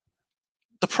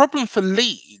 The problem for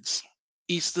Leeds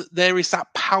is that there is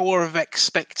that power of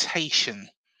expectation.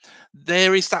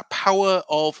 There is that power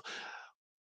of,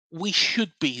 we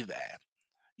should be there.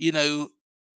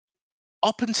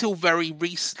 Up until very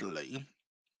recently,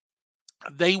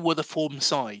 they were the form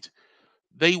side.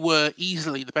 They were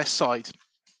easily the best side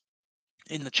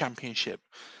in the Championship.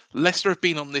 Leicester have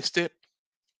been on this dip.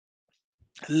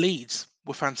 Leeds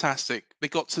were fantastic. They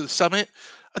got to the summit,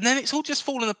 and then it's all just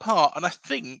fallen apart. And I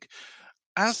think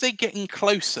as they're getting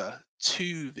closer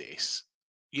to this,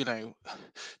 to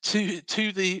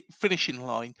the finishing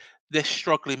line, they're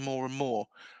struggling more and more.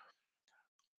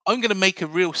 I'm going to make a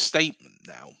real statement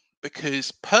now,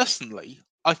 because personally,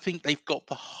 I think they've got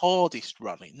the hardest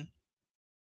running,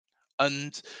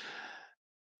 and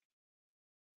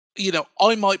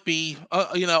I might be,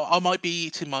 I might be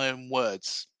eating my own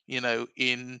words,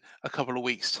 in a couple of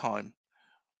weeks' time.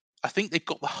 I think they've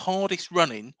got the hardest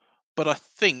running, but I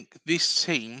think this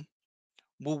team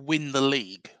will win the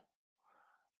league.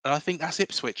 And I think that's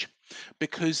Ipswich,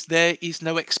 because there is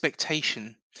no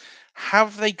expectation.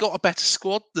 Have they got a better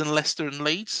squad than Leicester and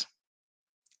Leeds?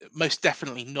 Most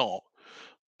definitely not.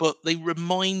 But they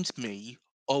remind me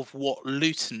of what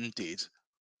Luton did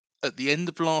at the end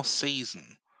of last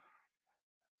season,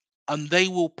 and they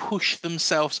will push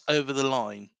themselves over the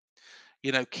line.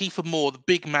 Kiefer Moore, the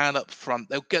big man up front,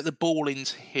 they'll get the ball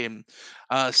into him.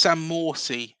 Sam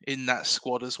Morsey in that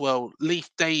squad as well. Leif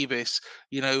Davis,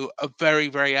 a very,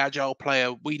 very agile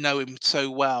player. We know him so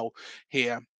well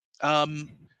here.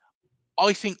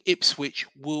 I think Ipswich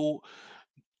will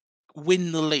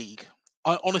win the league.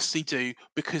 I honestly do,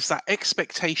 because that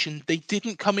expectation, they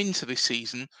didn't come into this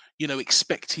season,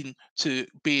 expecting to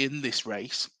be in this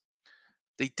race.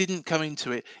 They didn't come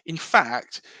into it. In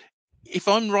fact, if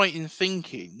I'm right in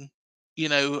thinking,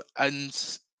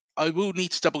 and I will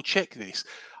need to double check this,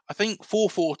 I think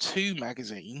 442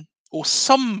 magazine or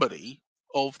somebody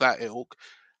of that ilk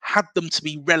had them to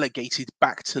be relegated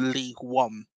back to League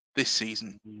One this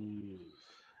season.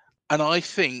 And I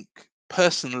think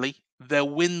personally they'll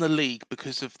win the league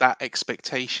because of that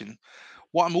expectation.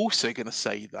 What I'm also going to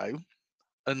say though,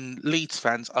 and Leeds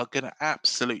fans are going to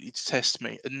absolutely detest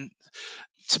me, and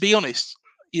to be honest,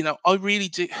 I really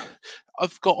do.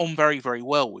 I've got on very, very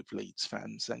well with Leeds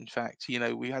fans. In fact,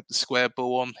 we had the square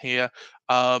ball on here.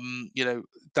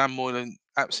 Dan Moylan,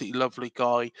 absolutely lovely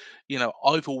guy.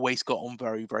 I've always got on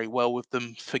very, very well with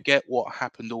them. Forget what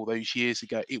happened all those years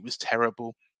ago. It was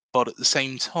terrible. But at the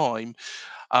same time,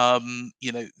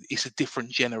 it's a different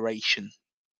generation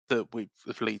that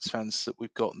of Leeds fans that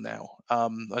we've got now. I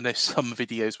know some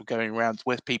videos were going around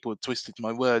where people had twisted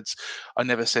my words. I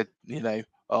never said,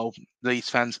 oh, Leeds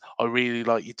fans, I really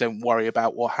like you. Don't worry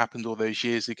about what happened all those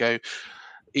years ago.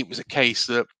 It was a case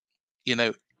that,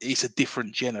 it's a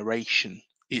different generation.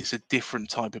 It's a different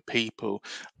type of people.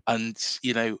 And,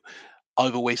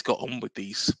 I've always got on with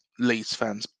these Leeds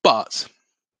fans. But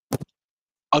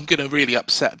I'm going to really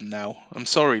upset them now. I'm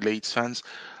sorry, Leeds fans.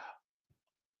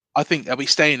 I think they'll be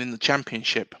staying in the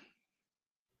Championship,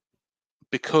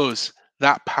 because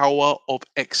that power of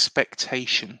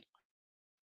expectation.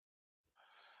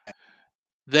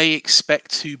 They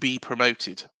expect to be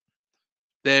promoted.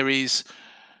 There's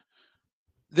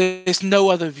no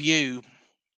other view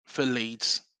for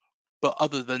Leeds but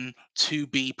other than to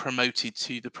be promoted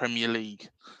to the Premier League.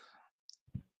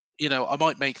 I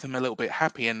might make them a little bit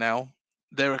happier now.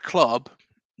 They're a club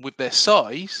with their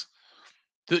size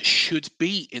that should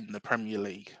be in the Premier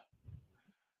League.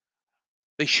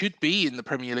 They should be in the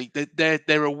Premier League.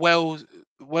 They're a well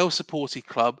well-supported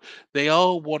club. They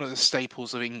are one of the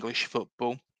staples of English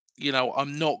football.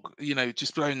 I'm not,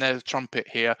 just blowing their trumpet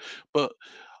here, but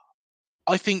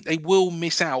I think they will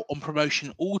miss out on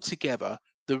promotion altogether.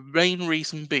 The main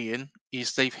reason being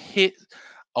is they've hit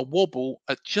a wobble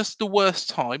at just the worst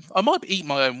time. I might eat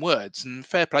my own words, and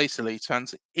fair play to Leeds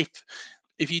fans.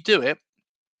 If you do it,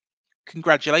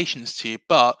 congratulations to you.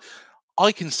 But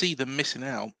I can see them missing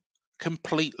out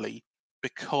completely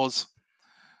because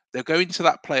they'll go into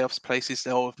that playoffs places.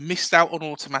 They'll have missed out on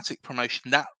automatic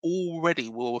promotion. That already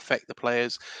will affect the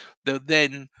players. They'll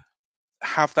then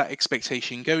have that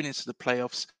expectation going into the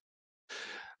playoffs.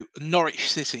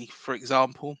 Norwich City, for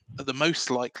example, are the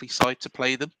most likely side to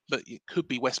play them, but it could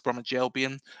be West Bromwich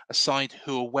Albion, a side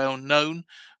who are well known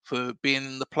for being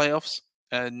in the playoffs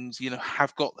and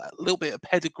have got that little bit of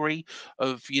pedigree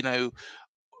of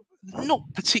not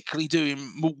particularly doing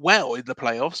well in the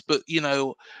playoffs, but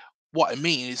what I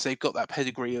mean is they've got that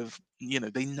pedigree of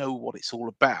they know what it's all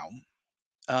about.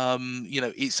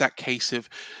 It's that case of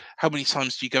how many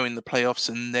times do you go in the playoffs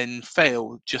and then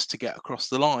fail just to get across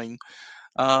the line.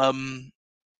 I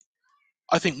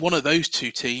think one of those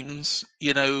two teams,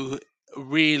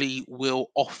 really will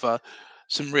offer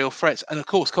some real threats. And of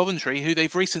course, Coventry, who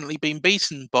they've recently been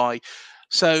beaten by.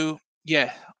 So,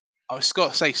 yeah, I've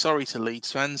got to say sorry to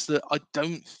Leeds fans that I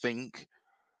don't think,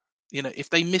 if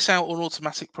they miss out on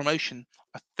automatic promotion,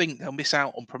 I think they'll miss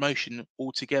out on promotion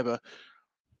altogether.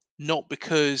 Not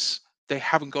because they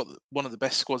haven't got one of the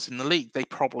best squads in the league. They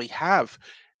probably have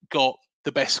got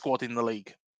the best squad in the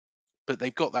league, but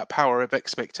they've got that power of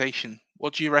expectation.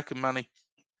 What do you reckon, Manny?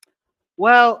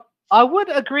 Well, I would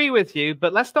agree with you,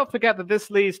 but let's not forget that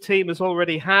this Leeds team has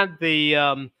already had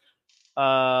the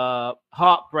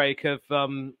heartbreak of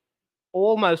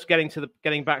almost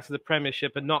getting back to the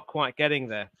Premiership and not quite getting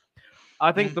there.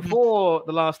 I think before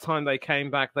the last time they came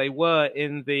back, they were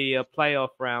in the playoff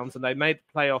rounds and they made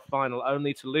the playoff final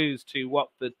only to lose to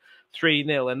Watford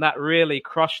 3-0, and that really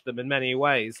crushed them in many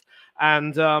ways.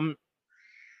 And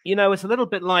it's a little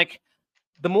bit like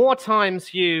the more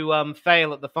times you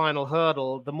fail at the final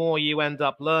hurdle, the more you end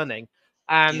up learning.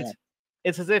 And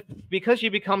it's as if because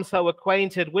you become so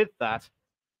acquainted with that,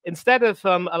 instead of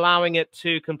allowing it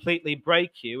to completely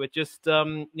break you, it just,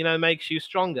 makes you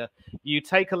stronger. You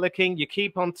take a licking, you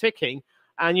keep on ticking,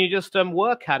 and you just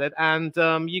work at it, and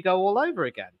you go all over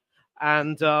again.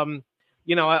 And,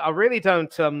 I really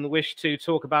don't wish to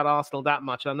talk about Arsenal that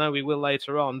much. I know we will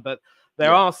later on, but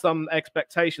there are some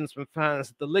expectations from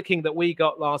fans. The licking that we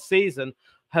got last season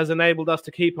has enabled us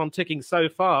to keep on ticking so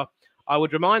far. I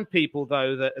would remind people,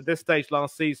 though, that at this stage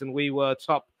last season, we were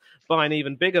top by an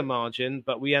even bigger margin,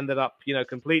 but we ended up,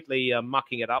 completely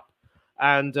mucking it up.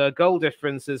 And goal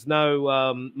difference is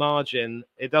no margin.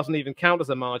 It doesn't even count as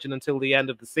a margin until the end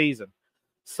of the season.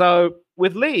 So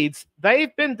with Leeds,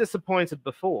 they've been disappointed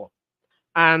before.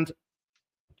 And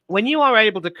when you are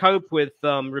able to cope with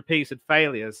repeated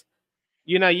failures,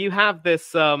 you have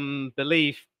this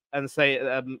belief and say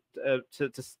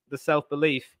to the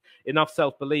self-belief, enough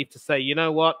self-belief to say, you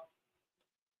know what,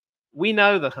 we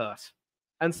know the hurt.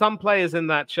 And some players in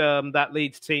that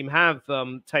Leeds team have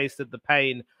tasted the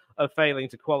pain of failing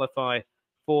to qualify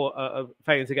for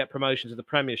failing to get promotion to the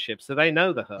Premiership. So they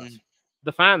know the hurt.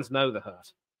 The fans know the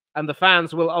hurt. And the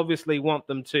fans will obviously want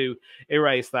them to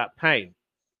erase that pain.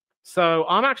 So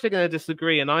I'm actually going to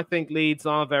disagree. And I think Leeds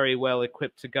are very well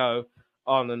equipped to go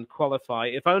on and qualify,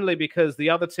 if only because the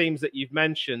other teams that you've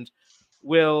mentioned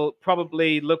will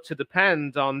probably look to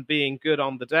depend on being good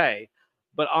on the day.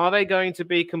 But are they going to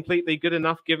be completely good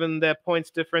enough given their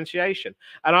points differentiation?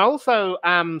 And I also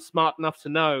am smart enough to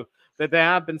know that there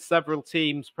have been several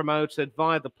teams promoted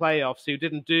via the playoffs who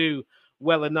didn't do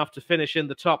well enough to finish in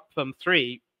the top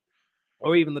 3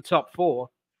 or even the top 4.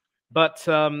 But,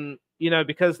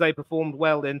 because they performed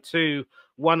well in 2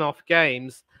 one-off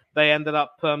games, they ended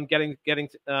up getting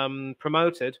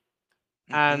promoted.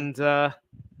 And,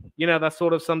 that's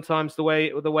sort of sometimes the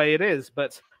way it is.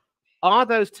 But are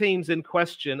those teams in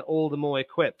question all the more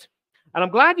equipped? And I'm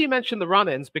glad you mentioned the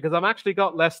run-ins, because I've actually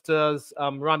got Leicester's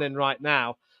run-in right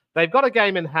now. They've got a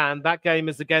game in hand. That game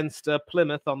is against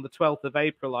Plymouth on the 12th of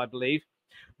April, I believe.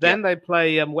 Then they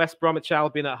play West Bromwich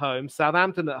Albion at home,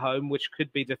 Southampton at home, which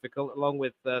could be difficult, along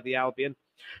with the Albion.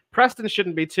 Preston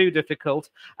shouldn't be too difficult.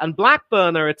 And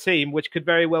Blackburn are a team which could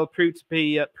very well prove to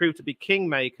be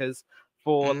kingmakers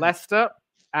for Leicester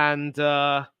and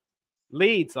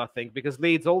Leeds, I think, because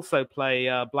Leeds also play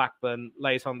Blackburn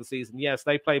late on the season. Yes,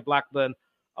 they play Blackburn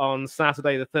on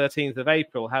Saturday, the 13th of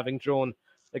April, having drawn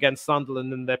against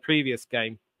Sunderland in their previous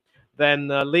game. Then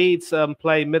Leeds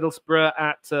play Middlesbrough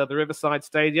at the Riverside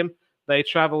Stadium. They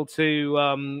travel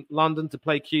to London to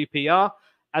play QPR,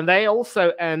 and they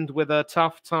also end with a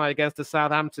tough tie against the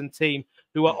Southampton team,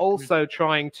 who are also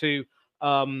trying to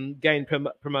gain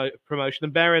promotion.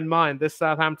 And bear in mind, this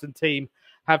Southampton team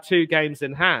have 2 games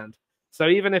in hand. So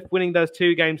even if winning those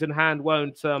 2 games in hand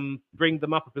won't bring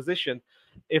them up a position,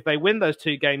 if they win those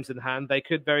 2 games in hand, they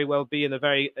could very well be in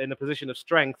a position of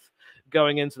strength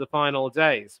going into the final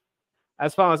days.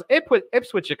 As far as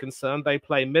Ipswich are concerned, they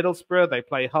play Middlesbrough, they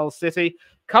play Hull City.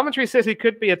 Coventry City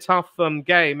could be a tough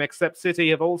game, except City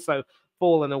have also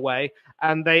fallen away,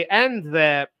 and they end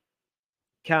their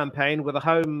campaign with a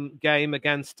home game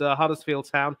against Huddersfield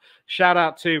Town. Shout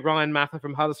out to Ryan Mather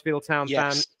from Huddersfield Town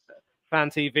Yes. Fan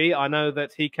TV. I know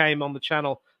that he came on the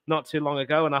channel not too long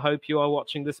ago, and I hope you are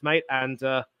watching this, mate. And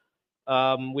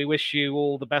we wish you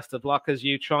all the best of luck as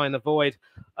you try and avoid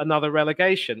another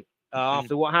relegation.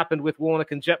 After what happened with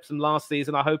Warnock and Jepson last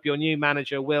season, I hope your new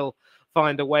manager will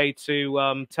find a way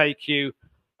to take you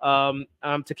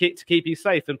to keep you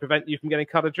safe and prevent you from getting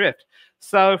cut adrift.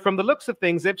 So, from the looks of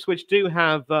things, Ipswich do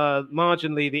have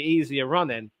marginally the easier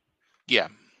run in. Yeah.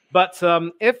 But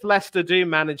if Leicester do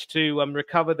manage to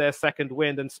recover their second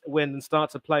wind and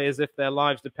start to play as if their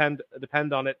lives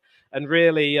depend on it, and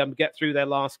really get through their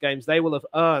last games, they will have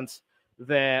earned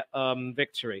their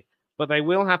victory. But they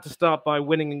will have to start by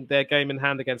winning their game in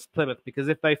hand against Plymouth, because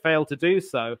if they fail to do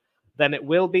so, then it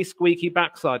will be squeaky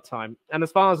backside time. And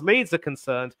as far as Leeds are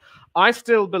concerned, I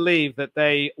still believe that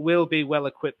they will be well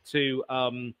equipped to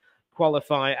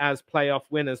qualify as playoff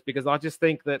winners, because I just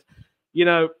think that,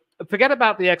 forget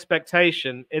about the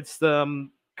expectation. It's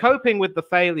coping with the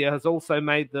failure has also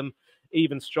made them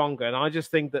even stronger. And I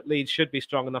just think that Leeds should be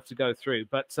strong enough to go through.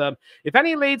 But if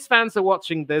any Leeds fans are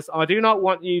watching this, I do not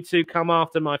want you to come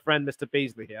after my friend, Mr.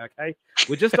 Beasley here, okay?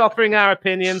 We're just offering our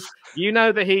opinions. You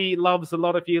know that he loves a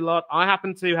lot of you lot. I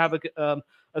happen to have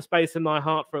a space in my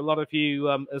heart for a lot of you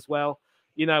as well.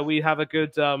 We have a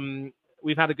good,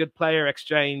 we've had a good player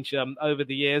exchange over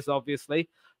the years, obviously.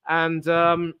 And,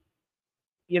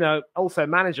 also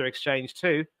manager exchange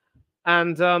too.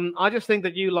 And I just think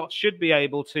that you lot should be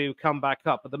able to come back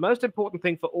up. But the most important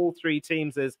thing for all 3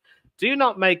 teams is do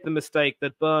not make the mistake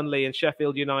that Burnley and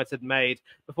Sheffield United made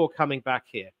before coming back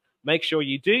here. Make sure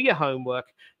you do your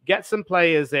homework, get some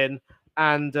players in,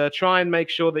 and try and make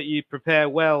sure that you prepare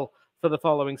well for the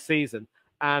following season.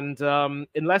 And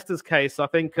in Leicester's case, I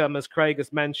think, as Craig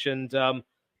has mentioned,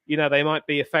 they might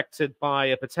be affected by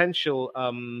a potential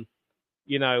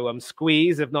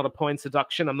squeeze, if not a points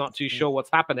deduction. I'm not too sure what's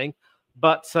happening.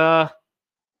 But,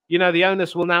 the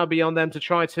onus will now be on them to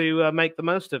try to make the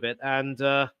most of it and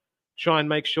try and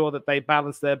make sure that they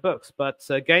balance their books. But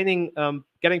getting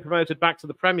promoted back to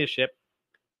the Premiership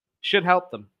should help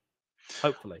them,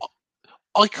 hopefully.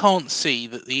 I can't see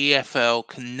that the EFL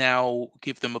can now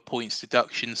give them a points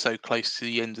deduction so close to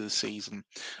the end of the season.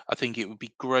 I think it would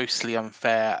be grossly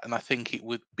unfair, and I think it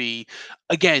would be,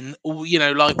 again,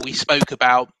 like we spoke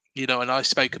about, and I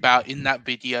spoke about in that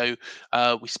video,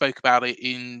 we spoke about it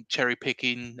in Cherry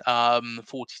Picking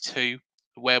 42,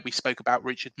 where we spoke about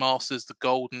Richard Masters, the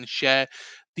golden share.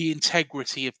 The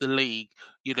integrity of the league,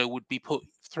 would be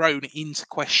thrown into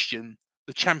question.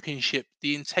 The championship,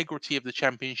 the integrity of the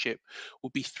championship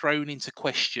would be thrown into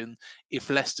question if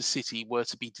Leicester City were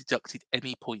to be deducted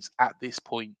any points at this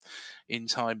point in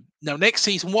time. Now, next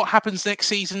season, what happens next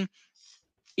season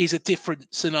is a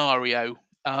different scenario.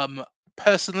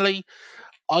 Personally,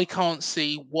 I can't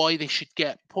see why they should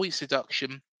get points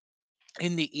deduction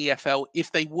in the EFL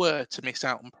if they were to miss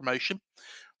out on promotion.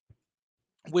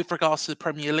 With regards to the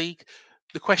Premier League,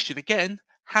 the question again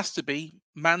has to be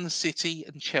Man City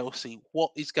and Chelsea.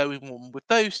 What is going on with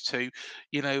those 2?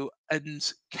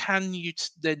 And can you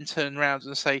then turn around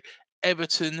and say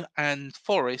Everton and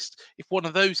Forest, if one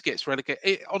of those gets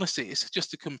relegated? Honestly, it's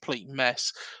just a complete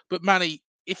mess. But Manny,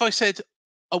 if I said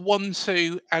a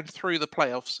 1-2 and through the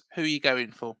playoffs, who are you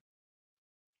going for?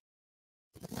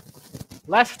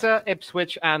 Leicester,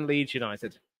 Ipswich, and Leeds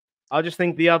United. I just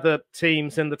think the other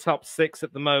teams in the top 6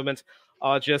 at the moment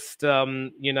are just,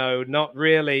 not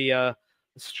really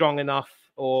strong enough,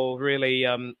 or really,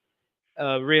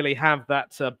 really have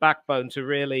that backbone to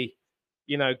really,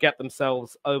 get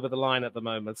themselves over the line at the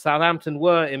moment. Southampton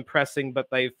were impressing, but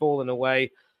they've fallen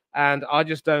away, and I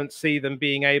just don't see them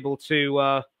being able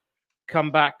to come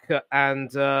back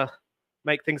and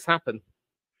make things happen.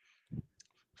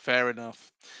 Fair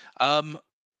enough.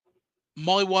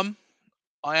 My one,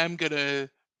 I am going to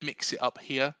mix it up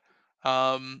here.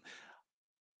 I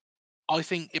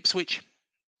think Ipswich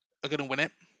are going to win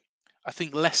it. I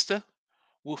think Leicester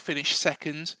will finish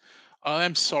second. I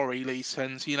am sorry, Leeds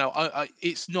fans.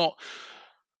 It's not.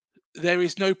 there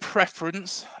is no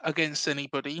preference against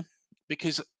anybody,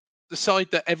 because the side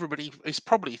that everybody is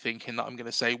probably thinking that I'm going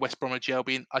to say, West Bromwich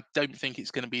Albion, I don't think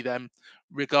it's going to be them,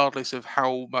 regardless of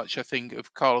how much I think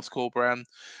of Carlos Corberán.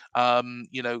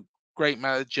 You know, great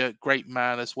manager, great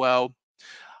man as well.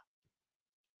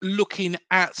 Looking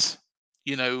at,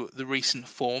 you know, the recent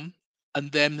form and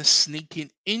them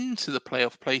sneaking into the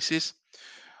playoff places,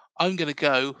 I'm going to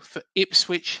go for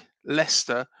Ipswich,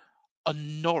 Leicester,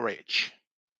 and Norwich.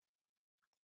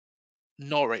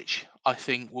 Norwich, I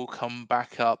think, will come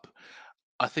back up.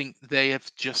 I think they have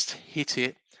just hit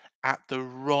it at the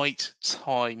right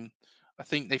time. I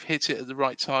think they've hit it at the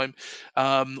right time.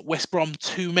 West Brom,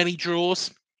 too many draws.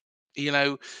 You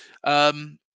know,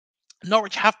 um,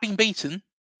 Norwich have been beaten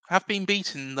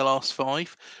in the last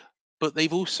five, but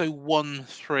they've also won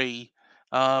three.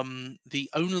 The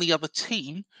only other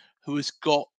team who has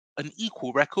got an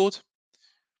equal record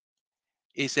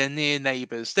is their near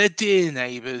neighbours, their dear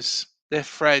neighbours, their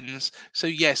friends. So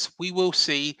yes, we will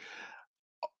see,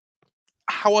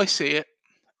 how I see it,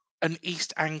 an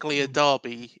East Anglia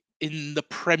derby in the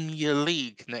Premier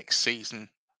League next season,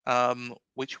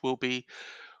 which will be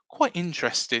quite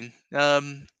interesting.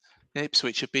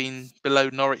 Ipswich have been below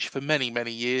Norwich for many,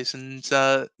 many years, and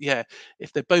yeah,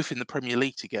 if they're both in the Premier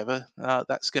League together,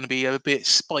 that's going to be a bit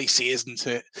spicy, isn't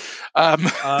it?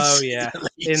 To Oh, say yes, the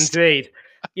least. indeed.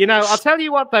 You know, I'll tell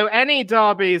you what, though, any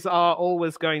derbies are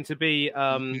always going to be,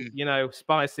 Mhm. you know,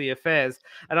 spicy affairs.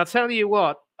 And I'll tell you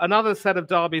what, another set of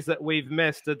derbies that we've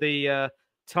missed are the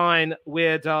Tyne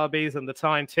Weir derbies and the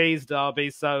Tyne Tees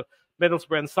derbies. So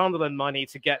Middlesbrough and Sunderland might need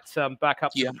to get back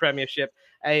up to Yeah, the Premiership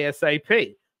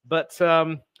ASAP. But,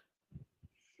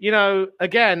 you know,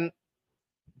 again,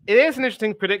 it is an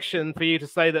interesting prediction for you to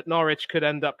say that Norwich could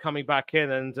end up coming back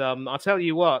in, and I'll tell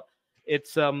you what, it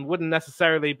wouldn't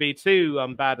necessarily be too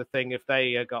bad a thing if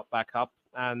they got back up,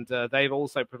 and they've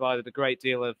also provided a great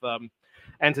deal of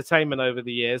entertainment over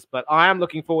the years. But I am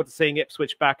looking forward to seeing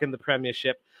Ipswich back in the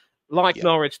Premiership. Like yeah,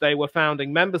 Norwich, they were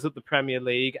founding members of the Premier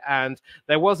League, and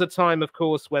there was a time, of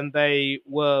course, when they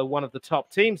were one of the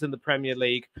top teams in the Premier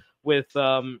League with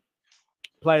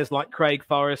players like Craig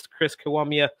Forrest, Chris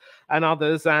Kawamia, and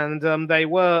others. And they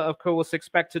were, of course,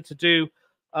 expected to do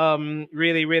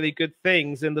really, really good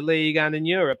things in the league and in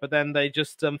Europe, but then they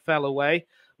just fell away.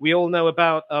 We all know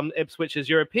about Ipswich's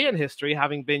European history,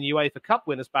 having been UEFA Cup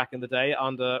winners back in the day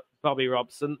under Bobby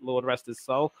Robson, Lord rest his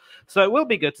soul. So it will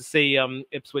be good to see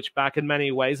Ipswich back in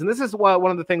many ways. And this is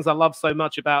one of the things I love so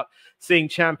much about seeing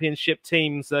championship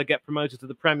teams get promoted to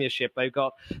the Premiership. They've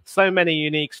got so many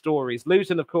unique stories.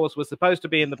 Luton, of course, was supposed to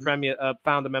be in the Premier,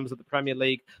 founder members of the Premier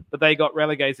League, but they got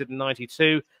relegated in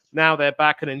 '92. Now they're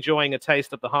back and enjoying a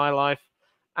taste of the high life.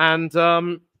 And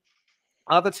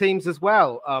other teams as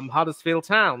well, Huddersfield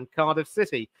Town, Cardiff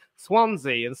City,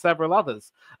 Swansea, and several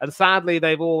others. And sadly,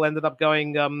 they've all ended up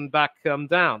going back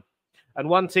down. And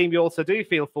one team you also do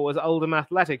feel for is Oldham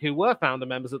Athletic, who were founder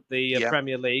members of the yeah.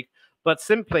 Premier League, but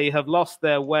simply have lost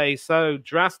their way so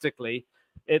drastically.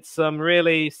 It's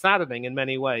really saddening in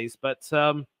many ways. But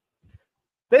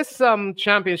this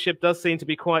championship does seem to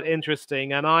be quite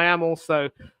interesting, and I am also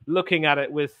looking at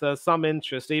it with some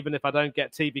interest, even if I don't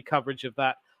get TV coverage of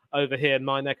that over here in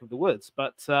my neck of the woods.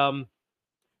 But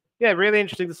yeah, really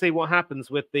interesting to see what happens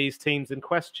with these teams in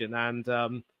question. And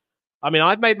I mean,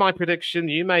 I've made my prediction,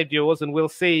 you made yours, and we'll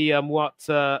see what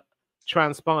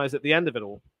transpires at the end of it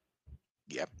all.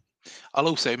 Yeah. I'll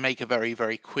also make a very,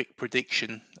 very quick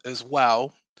prediction as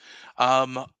well.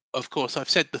 Of course, I've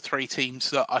said the three teams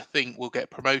that I think will get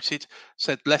promoted.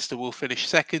 Said Leicester will finish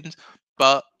second,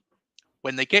 but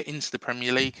when they get into the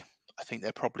Premier League, I think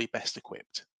they're probably best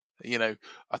equipped. You know,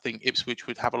 I think Ipswich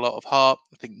would have a lot of heart.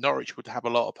 I think Norwich would have a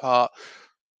lot of heart,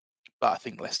 but I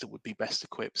think Leicester would be best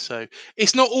equipped. So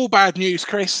it's not all bad news,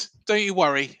 Chris. Don't you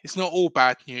worry. It's not all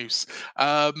bad news.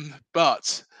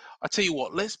 But I tell you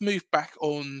what, let's move back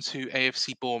on to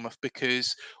AFC Bournemouth,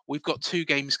 because we've got two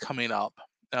games coming up.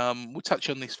 We'll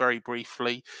touch on this very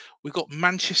briefly. We've got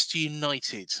Manchester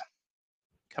United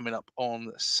coming up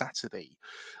on Saturday.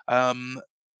 A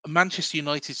Manchester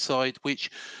United side which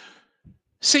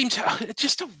seemed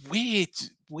just a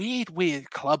weird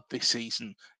club this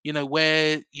season. You know,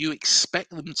 where you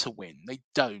expect them to win, they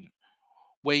don't.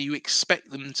 Where you expect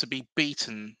them to be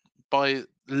beaten by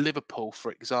Liverpool,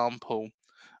 for example,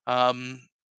 um,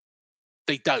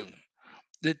 they don't.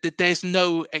 There's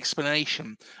no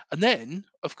explanation. And then,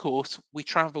 of course, we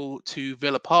travel to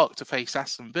Villa Park to face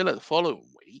Aston Villa the following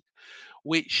week,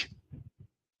 which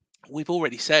we've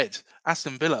already said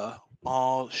Aston Villa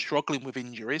are struggling with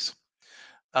injuries.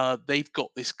 They've got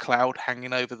this cloud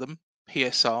hanging over them,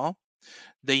 PSR.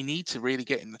 they need to really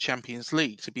get in the Champions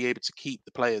League to be able to keep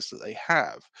the players that they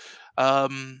have.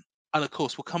 And of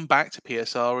course, we'll come back to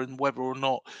PSR and whether or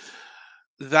not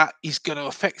that is going to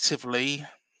effectively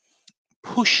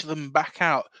push them back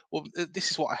out. Well,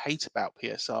 this is what I hate about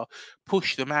PSR: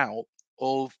 push them out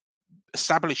of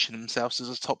establishing themselves as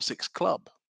a top 6 club.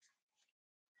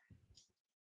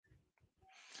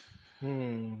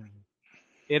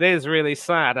 It is really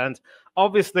sad. And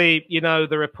obviously, you know,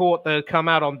 the report that come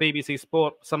out on BBC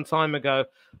Sport some time ago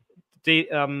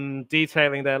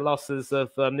detailing their losses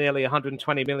of nearly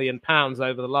 £120 million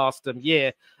over the last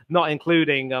year, not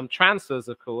including transfers,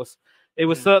 of course. It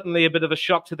was certainly a bit of a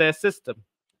shock to their system.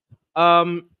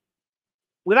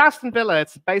 With Aston Villa,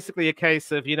 it's basically a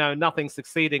case of, you know, nothing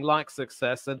succeeding like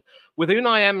success. And with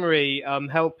Unai Emery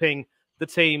helping the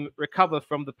team recover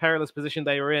from the perilous position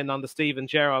they were in under Steven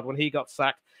Gerrard when he got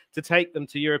sacked to take them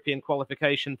to European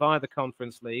qualification via the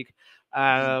Conference League,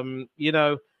 you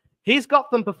know, he's got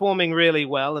them performing really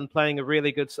well and playing a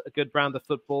really good brand of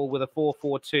football with a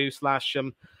 4-4-2 slash, you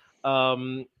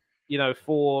know,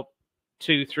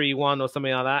 4-2-3-1 or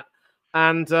something like that.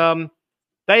 And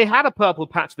they had a purple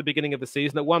patch at the beginning of the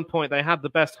season. At one point, they had the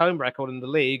best home record in the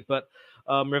league, but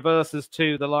reverses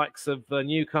to the likes of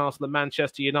Newcastle and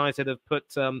Manchester United have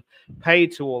put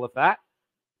paid to all of that.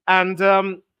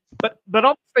 And but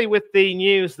obviously, with the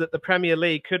news that the Premier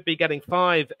League could be getting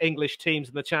 5 English teams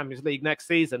in the Champions League next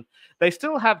season, they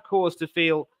still have cause to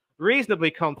feel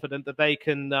reasonably confident that they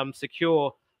can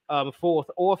secure 4th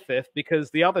or 5th, because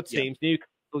the other teams,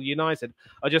 Newcastle United,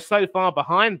 are just so far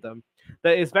behind them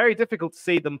that it's very difficult to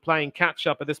see them playing catch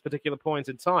up at this particular point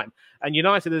in time. And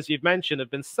United, as you've mentioned,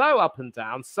 have been so up and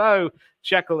down, so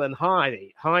Jekyll and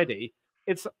Hyde.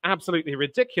 It's absolutely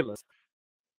ridiculous.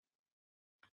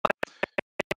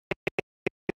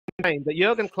 That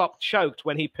Jurgen Klopp choked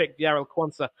when he picked Yarel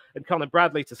Quansah and Conor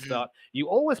Bradley to start. You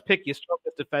always pick your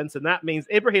strongest defense, and that means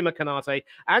Ibrahima Konate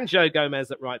and Joe Gomez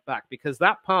at right back, because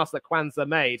that pass that Quansah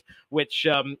made, which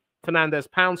Fernandez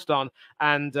pounced on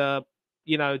and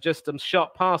you know, just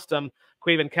shot past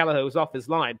Caoimhin Kelleher, was off his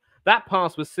line. That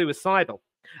pass was suicidal.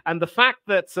 And the fact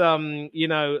that you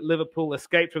know, Liverpool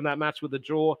escaped from that match with a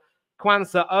draw,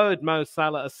 Quansah owed Mo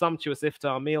Salah a sumptuous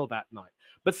iftar meal that night.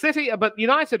 But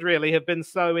United really have been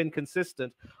so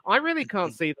inconsistent. I really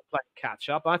can't see them playing catch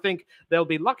up. I think they'll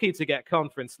be lucky to get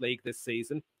Conference League this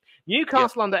season.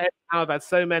 Newcastle under Eddie Howe have had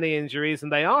so many injuries,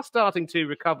 and they are starting to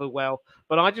recover well.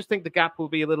 But I just think the gap will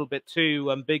be a little bit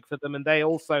too big for them, and they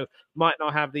also might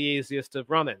not have the easiest of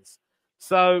run-ins.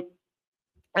 So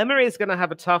Emery is going to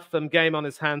have a tough game on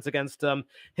his hands against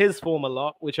his former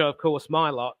lot, which are, of course, my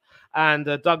lot, and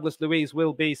Douglas Luiz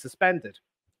will be suspended.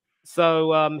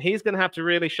 So he's going to have to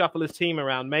really shuffle his team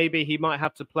around. Maybe he might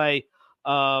have to play,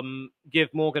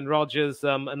 give Morgan Rogers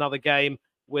another game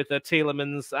with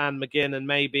Tielemans and McGinn, and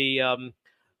maybe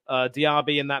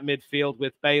Diaby in that midfield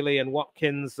with Bailey and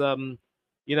Watkins,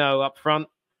 you know, up front.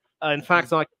 In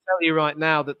fact, I can tell you right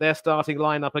now that their starting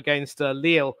lineup against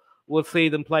Lille will see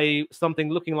them play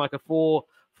something looking like a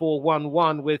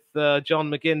 4-4-1-1 with John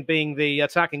McGinn being the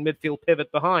attacking midfield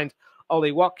pivot behind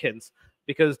Ollie Watkins.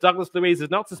 Because Douglas Luiz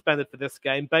is not suspended for this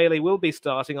game. Bailey will be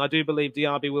starting. I do believe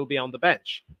Diaby will be on the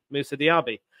bench, Moussa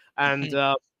Diaby. And,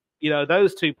 you know,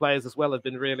 those two players as well have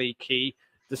been really key,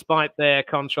 despite their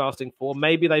contrasting form.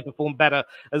 Maybe they perform better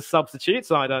as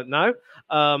substitutes. I don't know.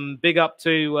 Big up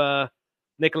to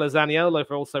Nicola Zaniolo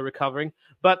for also recovering.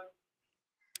 But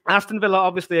Aston Villa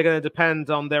obviously are going to depend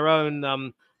on their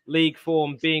own league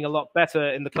form being a lot better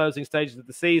in the closing stages of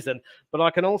the season. But I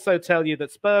can also tell you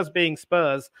that Spurs being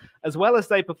Spurs, as well as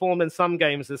they perform in some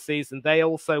games this season, they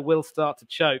also will start to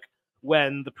choke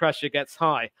when the pressure gets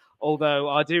high. Although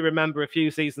I do remember a few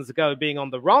seasons ago being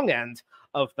on the wrong end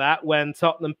of that when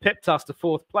Tottenham pipped us to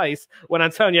 4th place when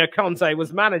Antonio Conte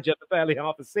was manager for barely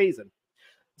half a season.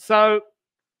 So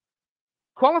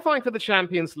qualifying for the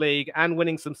Champions League and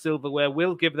winning some silverware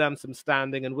will give them some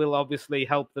standing and will obviously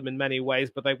help them in many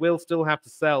ways, but they will still have to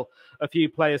sell a few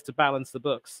players to balance the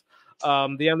books.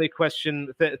 The only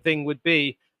thing would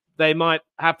be they might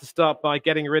have to start by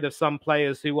getting rid of some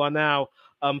players who are now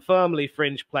firmly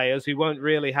fringe players who won't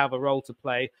really have a role to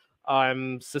play.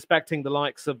 I'm suspecting the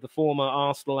likes of the former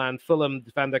Arsenal and Fulham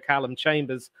defender Callum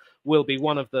Chambers will be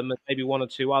one of them, and maybe one or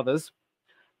two others.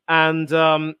 And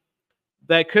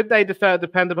they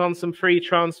depend upon some free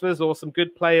transfers or some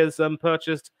good players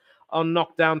purchased on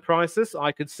knockdown prices.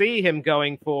 I could see him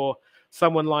going for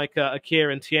someone like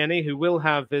Kieran Tierney, who will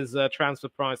have his transfer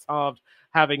price halved,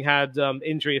 having had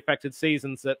injury-affected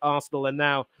seasons at Arsenal and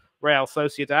now Real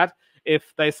Sociedad.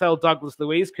 If they sell Douglas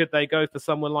Luiz, could they go for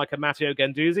someone like a Matteo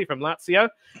Guendouzi from Lazio?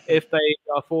 If they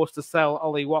are forced to sell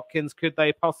Ollie Watkins, could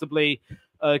they possibly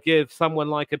give someone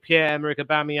like a Pierre-Emerick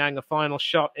Aubameyang a final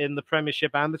shot in the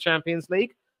Premiership and the Champions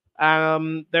League?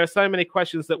 There are so many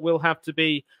questions that will have to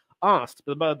be asked,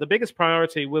 but the biggest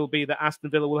priority will be that Aston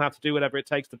Villa will have to do whatever it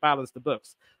takes to balance the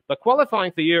books. But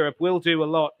qualifying for Europe will do a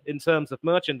lot in terms of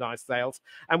merchandise sales.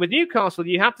 And with Newcastle,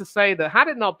 you have to say that had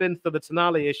it not been for the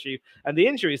Tonali issue and the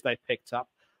injuries they picked up,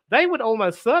 they would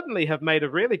almost certainly have made a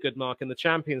really good mark in the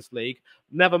Champions League,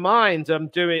 never mind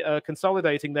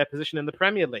consolidating their position in the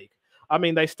Premier League. I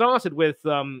mean, they started with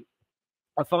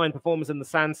a fine performance in the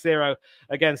San Siro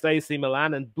against AC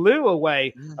Milan and blew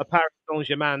away a Paris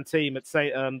Saint-Germain team at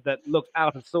that looked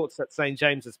out of sorts at St.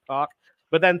 James's Park.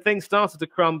 But then things started to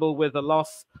crumble with a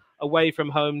loss away from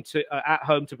home to at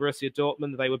home to Borussia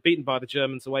Dortmund. They were beaten by the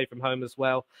Germans away from home as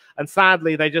well. And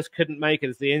sadly, they just couldn't make it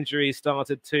as the injuries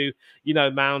started to,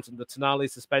 mount and the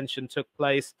Tonali suspension took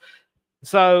place.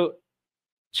 So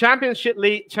Champions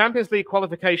League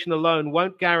qualification alone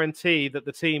won't guarantee that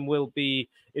the team will be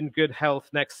in good health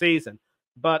next season.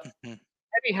 But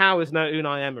Eddie Howe is no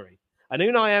Unai Emery. And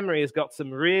Unai Emery has got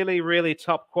some really, really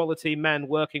top quality men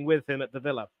working with him at the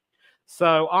Villa.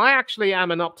 So I actually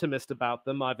am an optimist about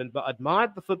them. I've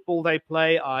admired the football they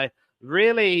play. I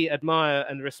really admire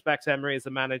and respect Emery as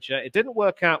a manager. It didn't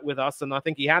work out with us, and I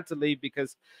think he had to leave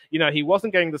because, he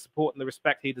wasn't getting the support and the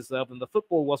respect he deserved, and the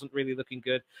football wasn't really looking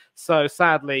good. So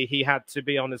sadly, he had to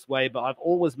be on his way. But I've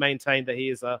always maintained that he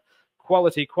is a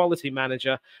quality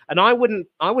manager, and I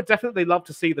would definitely love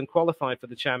to see them qualify for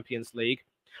the Champions League.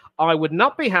 I would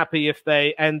not be happy if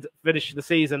they finish the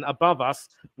season above us,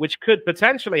 which could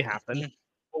potentially happen,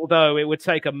 although it would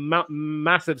take a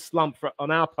massive slump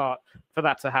on our part for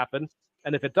that to happen.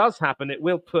 And if it does happen, it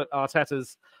will put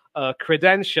Arteta's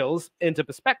credentials into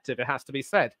perspective, it has to be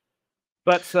said.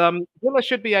 But Villa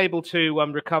should be able to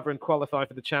recover and qualify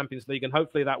for the Champions League, and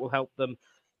hopefully that will help them,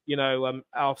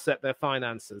 offset their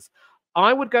finances.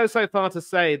 I would go so far to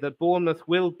say that Bournemouth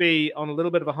will be on a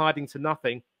little bit of a hiding to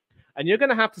nothing, and you're going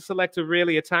to have to select a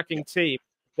really attacking team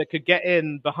that could get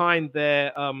in behind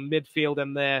their midfield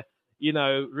and their,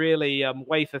 really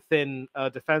wafer-thin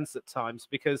defense at times.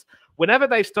 Because whenever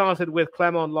they started with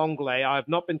Clement Lenglet, I've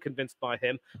not been convinced by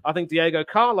him. I think Diego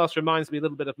Carlos reminds me a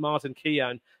little bit of Martin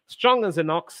Keown. Strong as an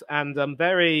ox and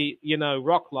very,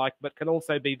 rock-like, but can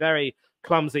also be very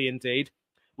clumsy indeed.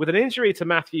 With an injury to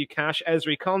Matthew Cash,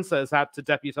 Ezri Konsa has had to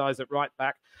deputise at right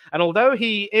back. And although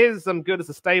he is good as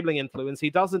a stabling influence, he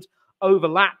doesn't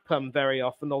overlap very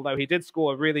often, although he did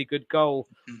score a really good goal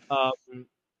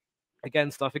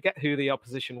against, I forget who the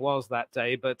opposition was that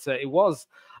day, but it was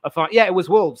a fight. Yeah, it was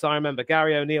Wolves. I remember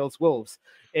Gary O'Neill's Wolves.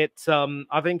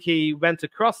 I think he went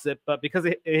across it, but because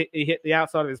he hit the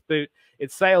outside of his boot,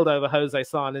 it sailed over Jose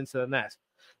Sa and into the net.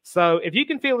 So if you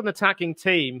can field an attacking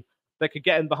team that could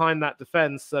get in behind that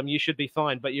defence, you should be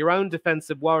fine. But your own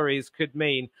defensive worries could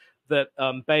mean that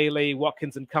Bailey,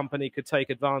 Watkins and company could take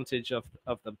advantage of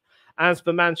them. As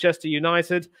for Manchester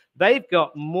United, they've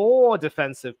got more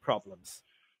defensive problems.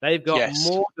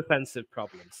 More defensive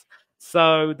problems.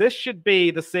 So this should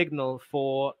be the signal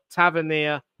for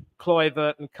Tavernier,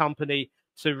 Kluivert and company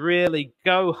to really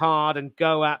go hard and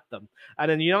go at them.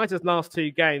 And in United's last two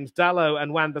games, Dalot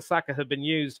and Wan-Bissaka have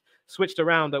been switched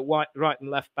around at right and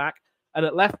left back. And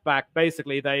at left back,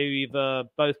 basically, they've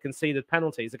both conceded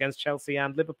penalties against Chelsea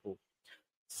and Liverpool.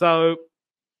 So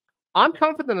I'm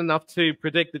confident enough to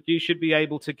predict that you should be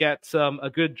able to get a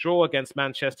good draw against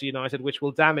Manchester United, which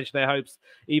will damage their hopes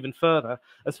even further.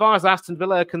 As far as Aston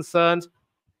Villa are concerned,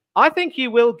 I think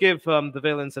you will give the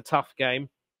Villains a tough game.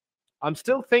 I'm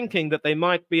still thinking that they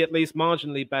might be at least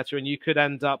marginally better, and you could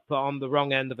end up on the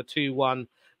wrong end of a 2-1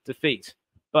 defeat.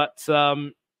 But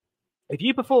if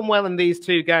you perform well in these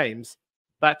two games,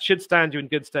 that should stand you in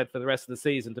good stead for the rest of the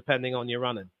season, depending on your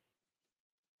running.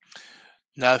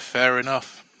 No, fair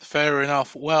enough. Fair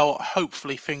enough. Well,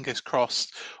 hopefully, fingers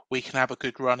crossed, we can have a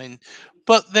good run in.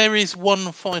 But there is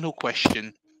one final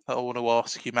question that I want to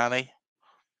ask you, Manny.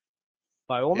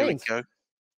 By all means. Here we go.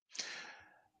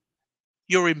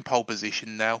 You're in pole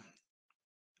position now.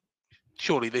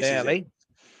 Surely this is it.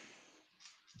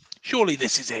 Surely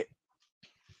this is it.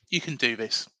 You can do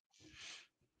this.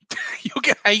 You're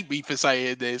going to hate me for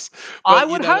saying this. But, I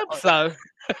would hope so.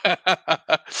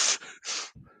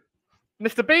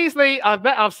 Mr. Beasley,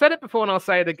 I've said it before and I'll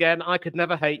say it again. I could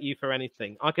never hate you for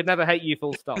anything. I could never hate you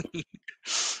full stop.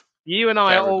 You and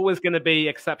I are always going to be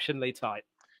exceptionally tight.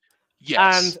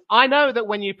 Yes. And I know that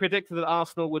when you predicted that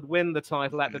Arsenal would win the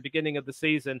title at the beginning of the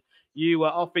season, you were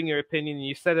offering your opinion,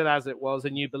 you said it as it was,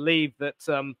 and you believed that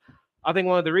I think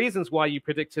one of the reasons why you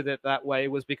predicted it that way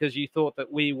was because you thought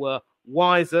that we were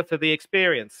wiser for the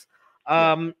experience.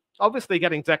 Obviously,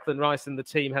 getting Declan Rice in the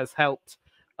team has helped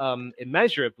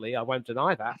immeasurably. I won't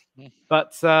deny that.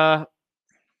 But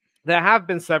there have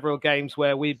been several games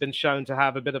where we've been shown to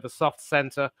have a bit of a soft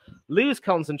centre, lose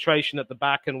concentration at the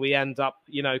back, and we end up,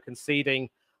 conceding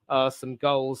some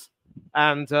goals.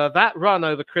 And that run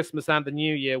over Christmas and the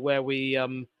New Year, where we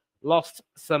lost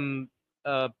some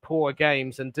poor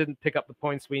games and didn't pick up the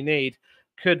points we need,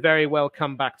 could very well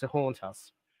come back to haunt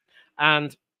us.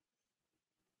 And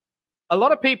a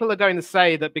lot of people are going to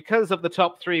say that because of the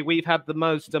top three, we've had the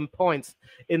most points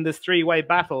in this three-way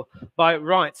battle. By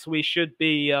rights, we should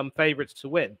be favourites to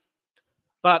win.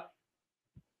 But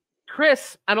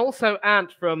Chris, and also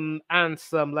Ant from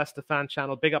Ant's Leicester fan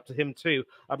channel, big up to him too.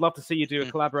 I'd love to see you do a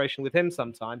collaboration with him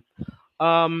sometime.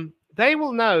 They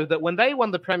will know that when they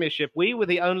won the Premiership, we were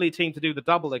the only team to do the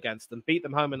double against them, beat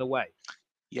them home and away.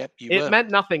 Yep, it meant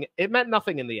nothing. It meant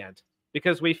nothing in the end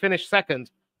because we finished second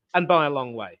and by a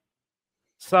long way.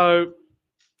 So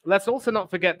let's also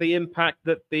not forget the impact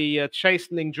that the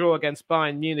chastening draw against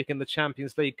Bayern Munich in the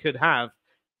Champions League could have.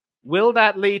 Will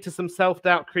that lead to some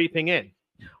self-doubt creeping in?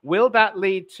 Will that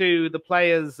lead to the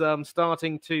players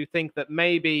starting to think that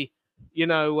maybe,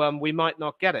 we might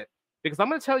not get it? Because I'm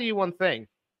going to tell you one thing.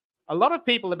 A lot of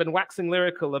people have been waxing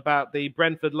lyrical about the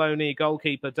Brentford loanee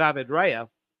goalkeeper, David Raya.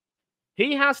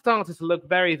 He has started to look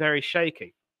very, very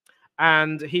shaky.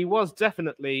 And he was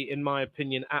definitely, in my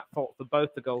opinion, at fault for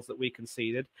both the goals that we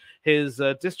conceded. His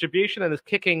distribution and his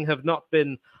kicking have not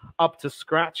been up to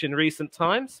scratch in recent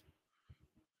times.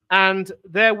 And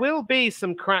there will be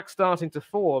some cracks starting to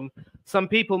form. Some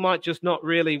people might just not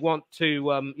really want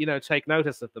to, take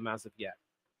notice of them as of yet.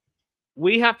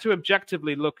 We have to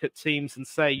objectively look at teams and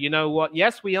say, you know what?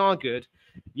 Yes, we are good.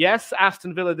 Yes,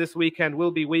 Aston Villa this weekend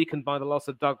will be weakened by the loss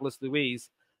of Douglas Luiz.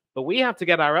 But we have to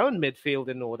get our own midfield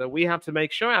in order. We have to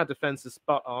make sure our defense is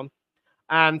spot on.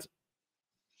 And,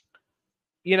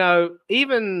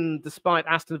 even despite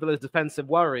Aston Villa's defensive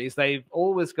worries, they've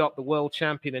always got the world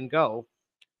champion in goal,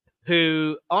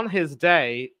 who on his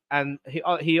day, and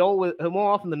he always,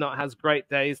 more often than not, has great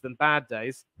days than bad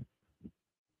days,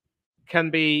 can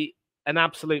be an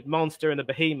absolute monster and a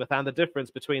behemoth, and the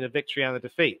difference between a victory and a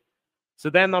defeat. So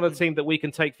they're not a team that we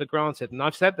can take for granted. And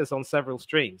I've said this on several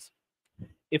streams.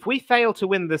 If we fail to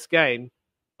win this game,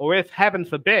 or if, heaven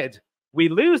forbid, we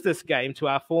lose this game to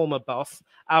our former boss,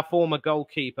 our former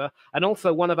goalkeeper, and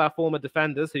also one of our former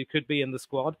defenders who could be in the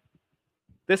squad,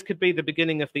 this could be the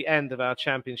beginning of the end of our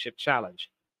championship challenge.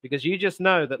 Because you just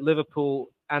know that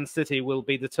Liverpool and City will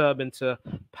be determined to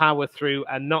power through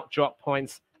and not drop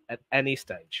points at any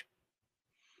stage.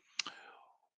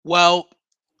 Well,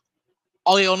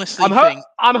 I honestly think...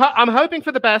 I'm hoping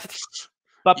for the best,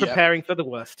 but preparing for the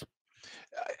worst.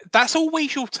 That's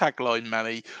always your tagline,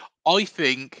 Manny. I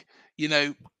think,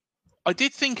 I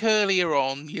did think earlier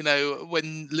on,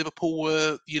 when Liverpool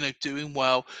were, doing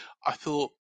well, I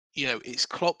thought, it's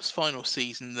Klopp's final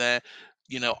season there.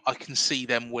 I can see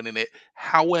them winning it.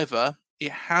 However,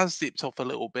 it has dipped off a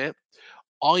little bit.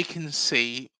 I can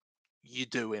see you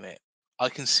doing it. I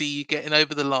can see you getting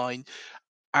over the line.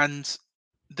 And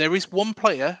there is one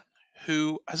player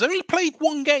who has only played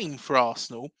one game for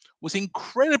Arsenal, was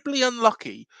incredibly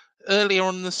unlucky earlier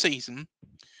on in the season,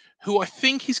 who I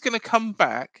think is going to come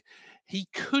back. He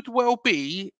could well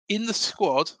be in the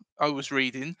squad, I was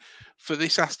reading, for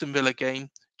this Aston Villa game,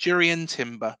 Jurrien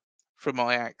Timber from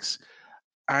Ajax.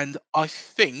 And I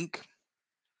think,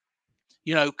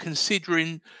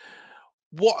 considering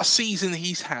what a season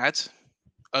he's had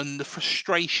and the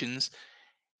frustrations,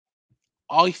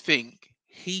 I think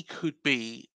he could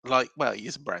be he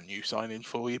is a brand new signing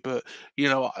for you, but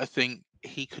I think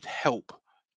he could help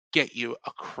get you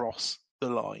across the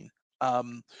line.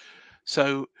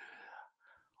 So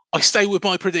I stay with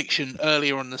my prediction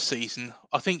earlier on the season.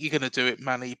 I think you're going to do it,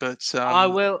 Manny, but I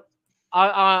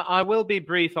will be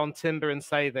brief on Timber and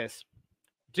say this.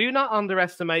 Do not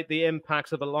underestimate the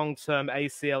impact of a long-term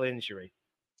ACL injury.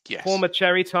 Yes. Former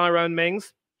Cherry Tyrone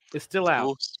Mings is still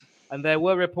out. And there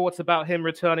were reports about him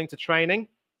returning to training.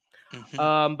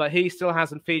 But he still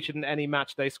hasn't featured in any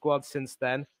matchday squad since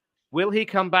then. Will he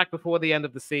come back before the end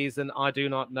of the season? I do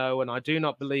not know, and I do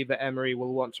not believe that Emery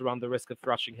will want to run the risk of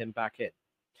thrashing him back in.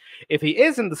 If he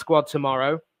is in the squad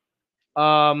tomorrow,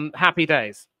 happy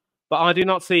days. But I do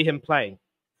not see him playing.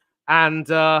 And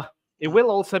it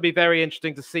will also be very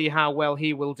interesting to see how well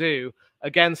he will do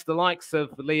against the likes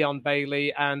of Leon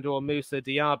Bailey and or Moussa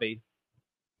Diaby.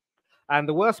 And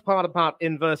the worst part about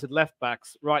inverted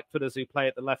left-backs, right-footers who play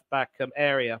at the left-back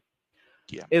area,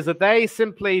 is that they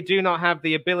simply do not have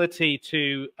the ability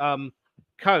to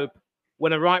cope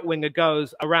when a right winger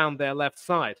goes around their left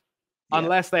side, Yeah.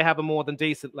 unless they have a more than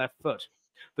decent left foot.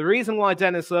 The reason why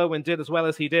Dennis Irwin did as well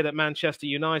as he did at Manchester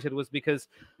United was because,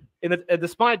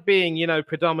 despite being,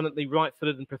 predominantly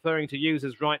right-footed and preferring to use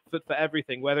his right foot for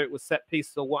everything, whether it was set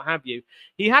pieces or what have you,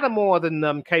 he had a more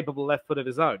than capable left foot of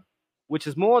his own, which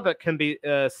is more that can be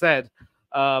said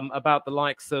about the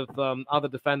likes of other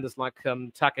defenders like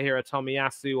Takahiro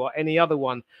Tomiyasu or any other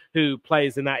one who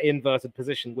plays in that inverted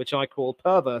position, which I call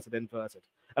perverted inverted.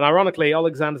 And ironically,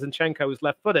 Alexander Zinchenko is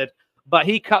left-footed, but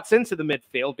he cuts into the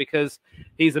midfield because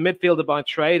he's a midfielder by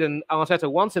trade, and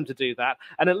Arteta wants him to do that,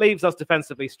 and it leaves us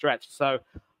defensively stretched. So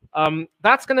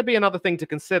that's going to be another thing to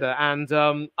consider.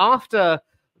 And after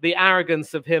the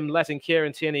arrogance of him letting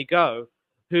Kieran Tierney go,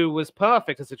 who was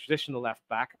perfect as a traditional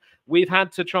left-back, we've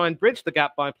had to try and bridge the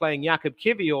gap by playing Jakub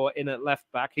Kiwior in at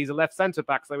left-back. He's a left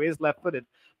centre-back, so he is left-footed,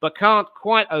 but can't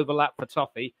quite overlap for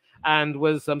Toffee, and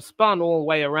was spun all the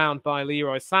way around by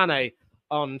Leroy Sané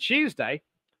on Tuesday.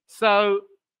 So,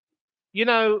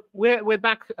 we're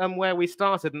back where we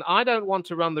started, and I don't want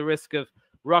to run the risk of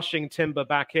rushing Timber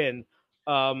back in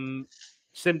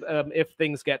if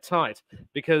things get tight,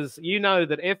 because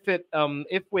that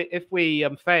if we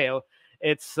fail,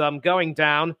 it's going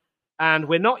down, and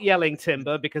we're not yelling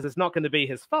Timber because it's not going to be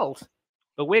his fault,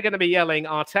 but we're going to be yelling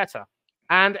Arteta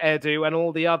and Edu and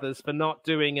all the others for not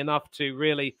doing enough to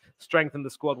really strengthen the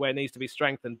squad where it needs to be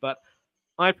strengthened. But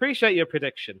I appreciate your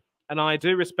prediction, and I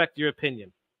do respect your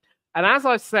opinion. And as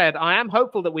I said, I am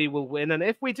hopeful that we will win. And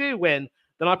if we do win,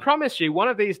 then I promise you one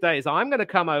of these days I'm going to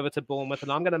come over to Bournemouth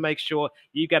and I'm going to make sure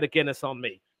you get a Guinness on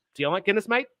me. Do you like Guinness,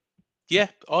 mate? Yeah,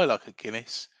 I like a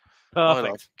Guinness. Perfect.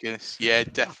 I like Guinness. Yeah,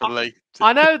 definitely.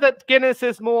 I know that Guinness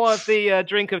is more of the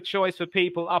drink of choice for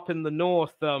people up in the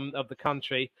north of the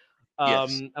country.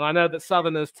 Yes. And I know that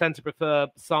Southerners tend to prefer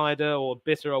cider or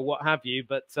bitter or what have you,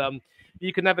 but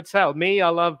you can never tell. Me, I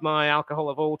love my alcohol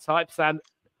of all types, and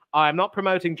I'm not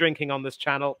promoting drinking on this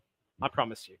channel. I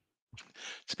promise you.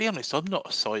 To be honest, I'm not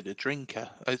a cider drinker.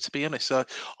 To be honest, I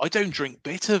don't drink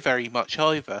bitter very much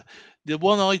either. The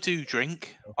one I do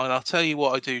drink, and I'll tell you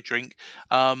what I do drink,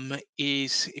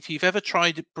 is if you've ever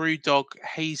tried Brewdog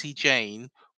Hazy Jane,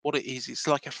 what it is, it's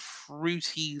like a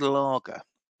fruity lager.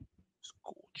 It's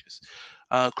gorgeous.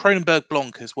 Kronenberg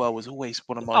Blanc as well was always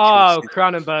one of my choices. Oh,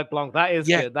 Kronenberg Blanc, that is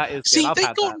good. That is See, good. they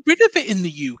got rid of it in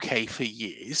the UK for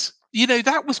years.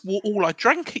 That was all I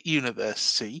drank at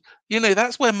university.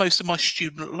 That's where most of my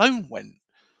student loan went.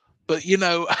 But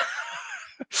that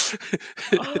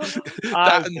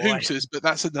and boy. Hooters, but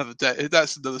that's another day.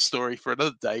 That's another story for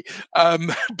another day.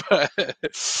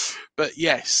 But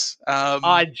yes,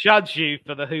 I judge you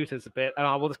for the Hooters a bit, and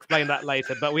I will explain that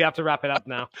later. But we have to wrap it up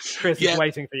now. Chris is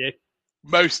waiting for you.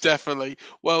 Most definitely.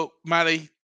 Well, Manny,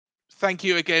 thank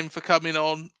you again for coming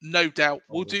on. No doubt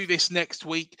we'll do this next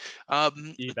week.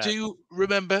 Do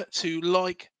remember to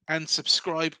like and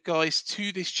subscribe, guys,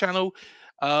 to this channel.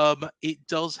 It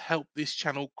does help this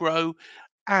channel grow.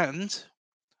 And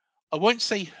I won't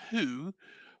say who,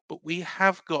 but we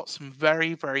have got some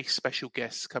very, very special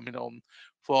guests coming on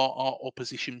for our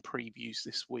opposition previews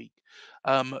this week.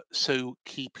 So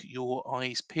keep your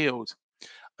eyes peeled.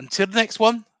 Until the next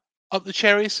one, up the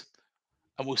cherries.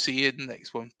 And we'll see you in the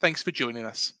next one. Thanks for joining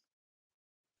us.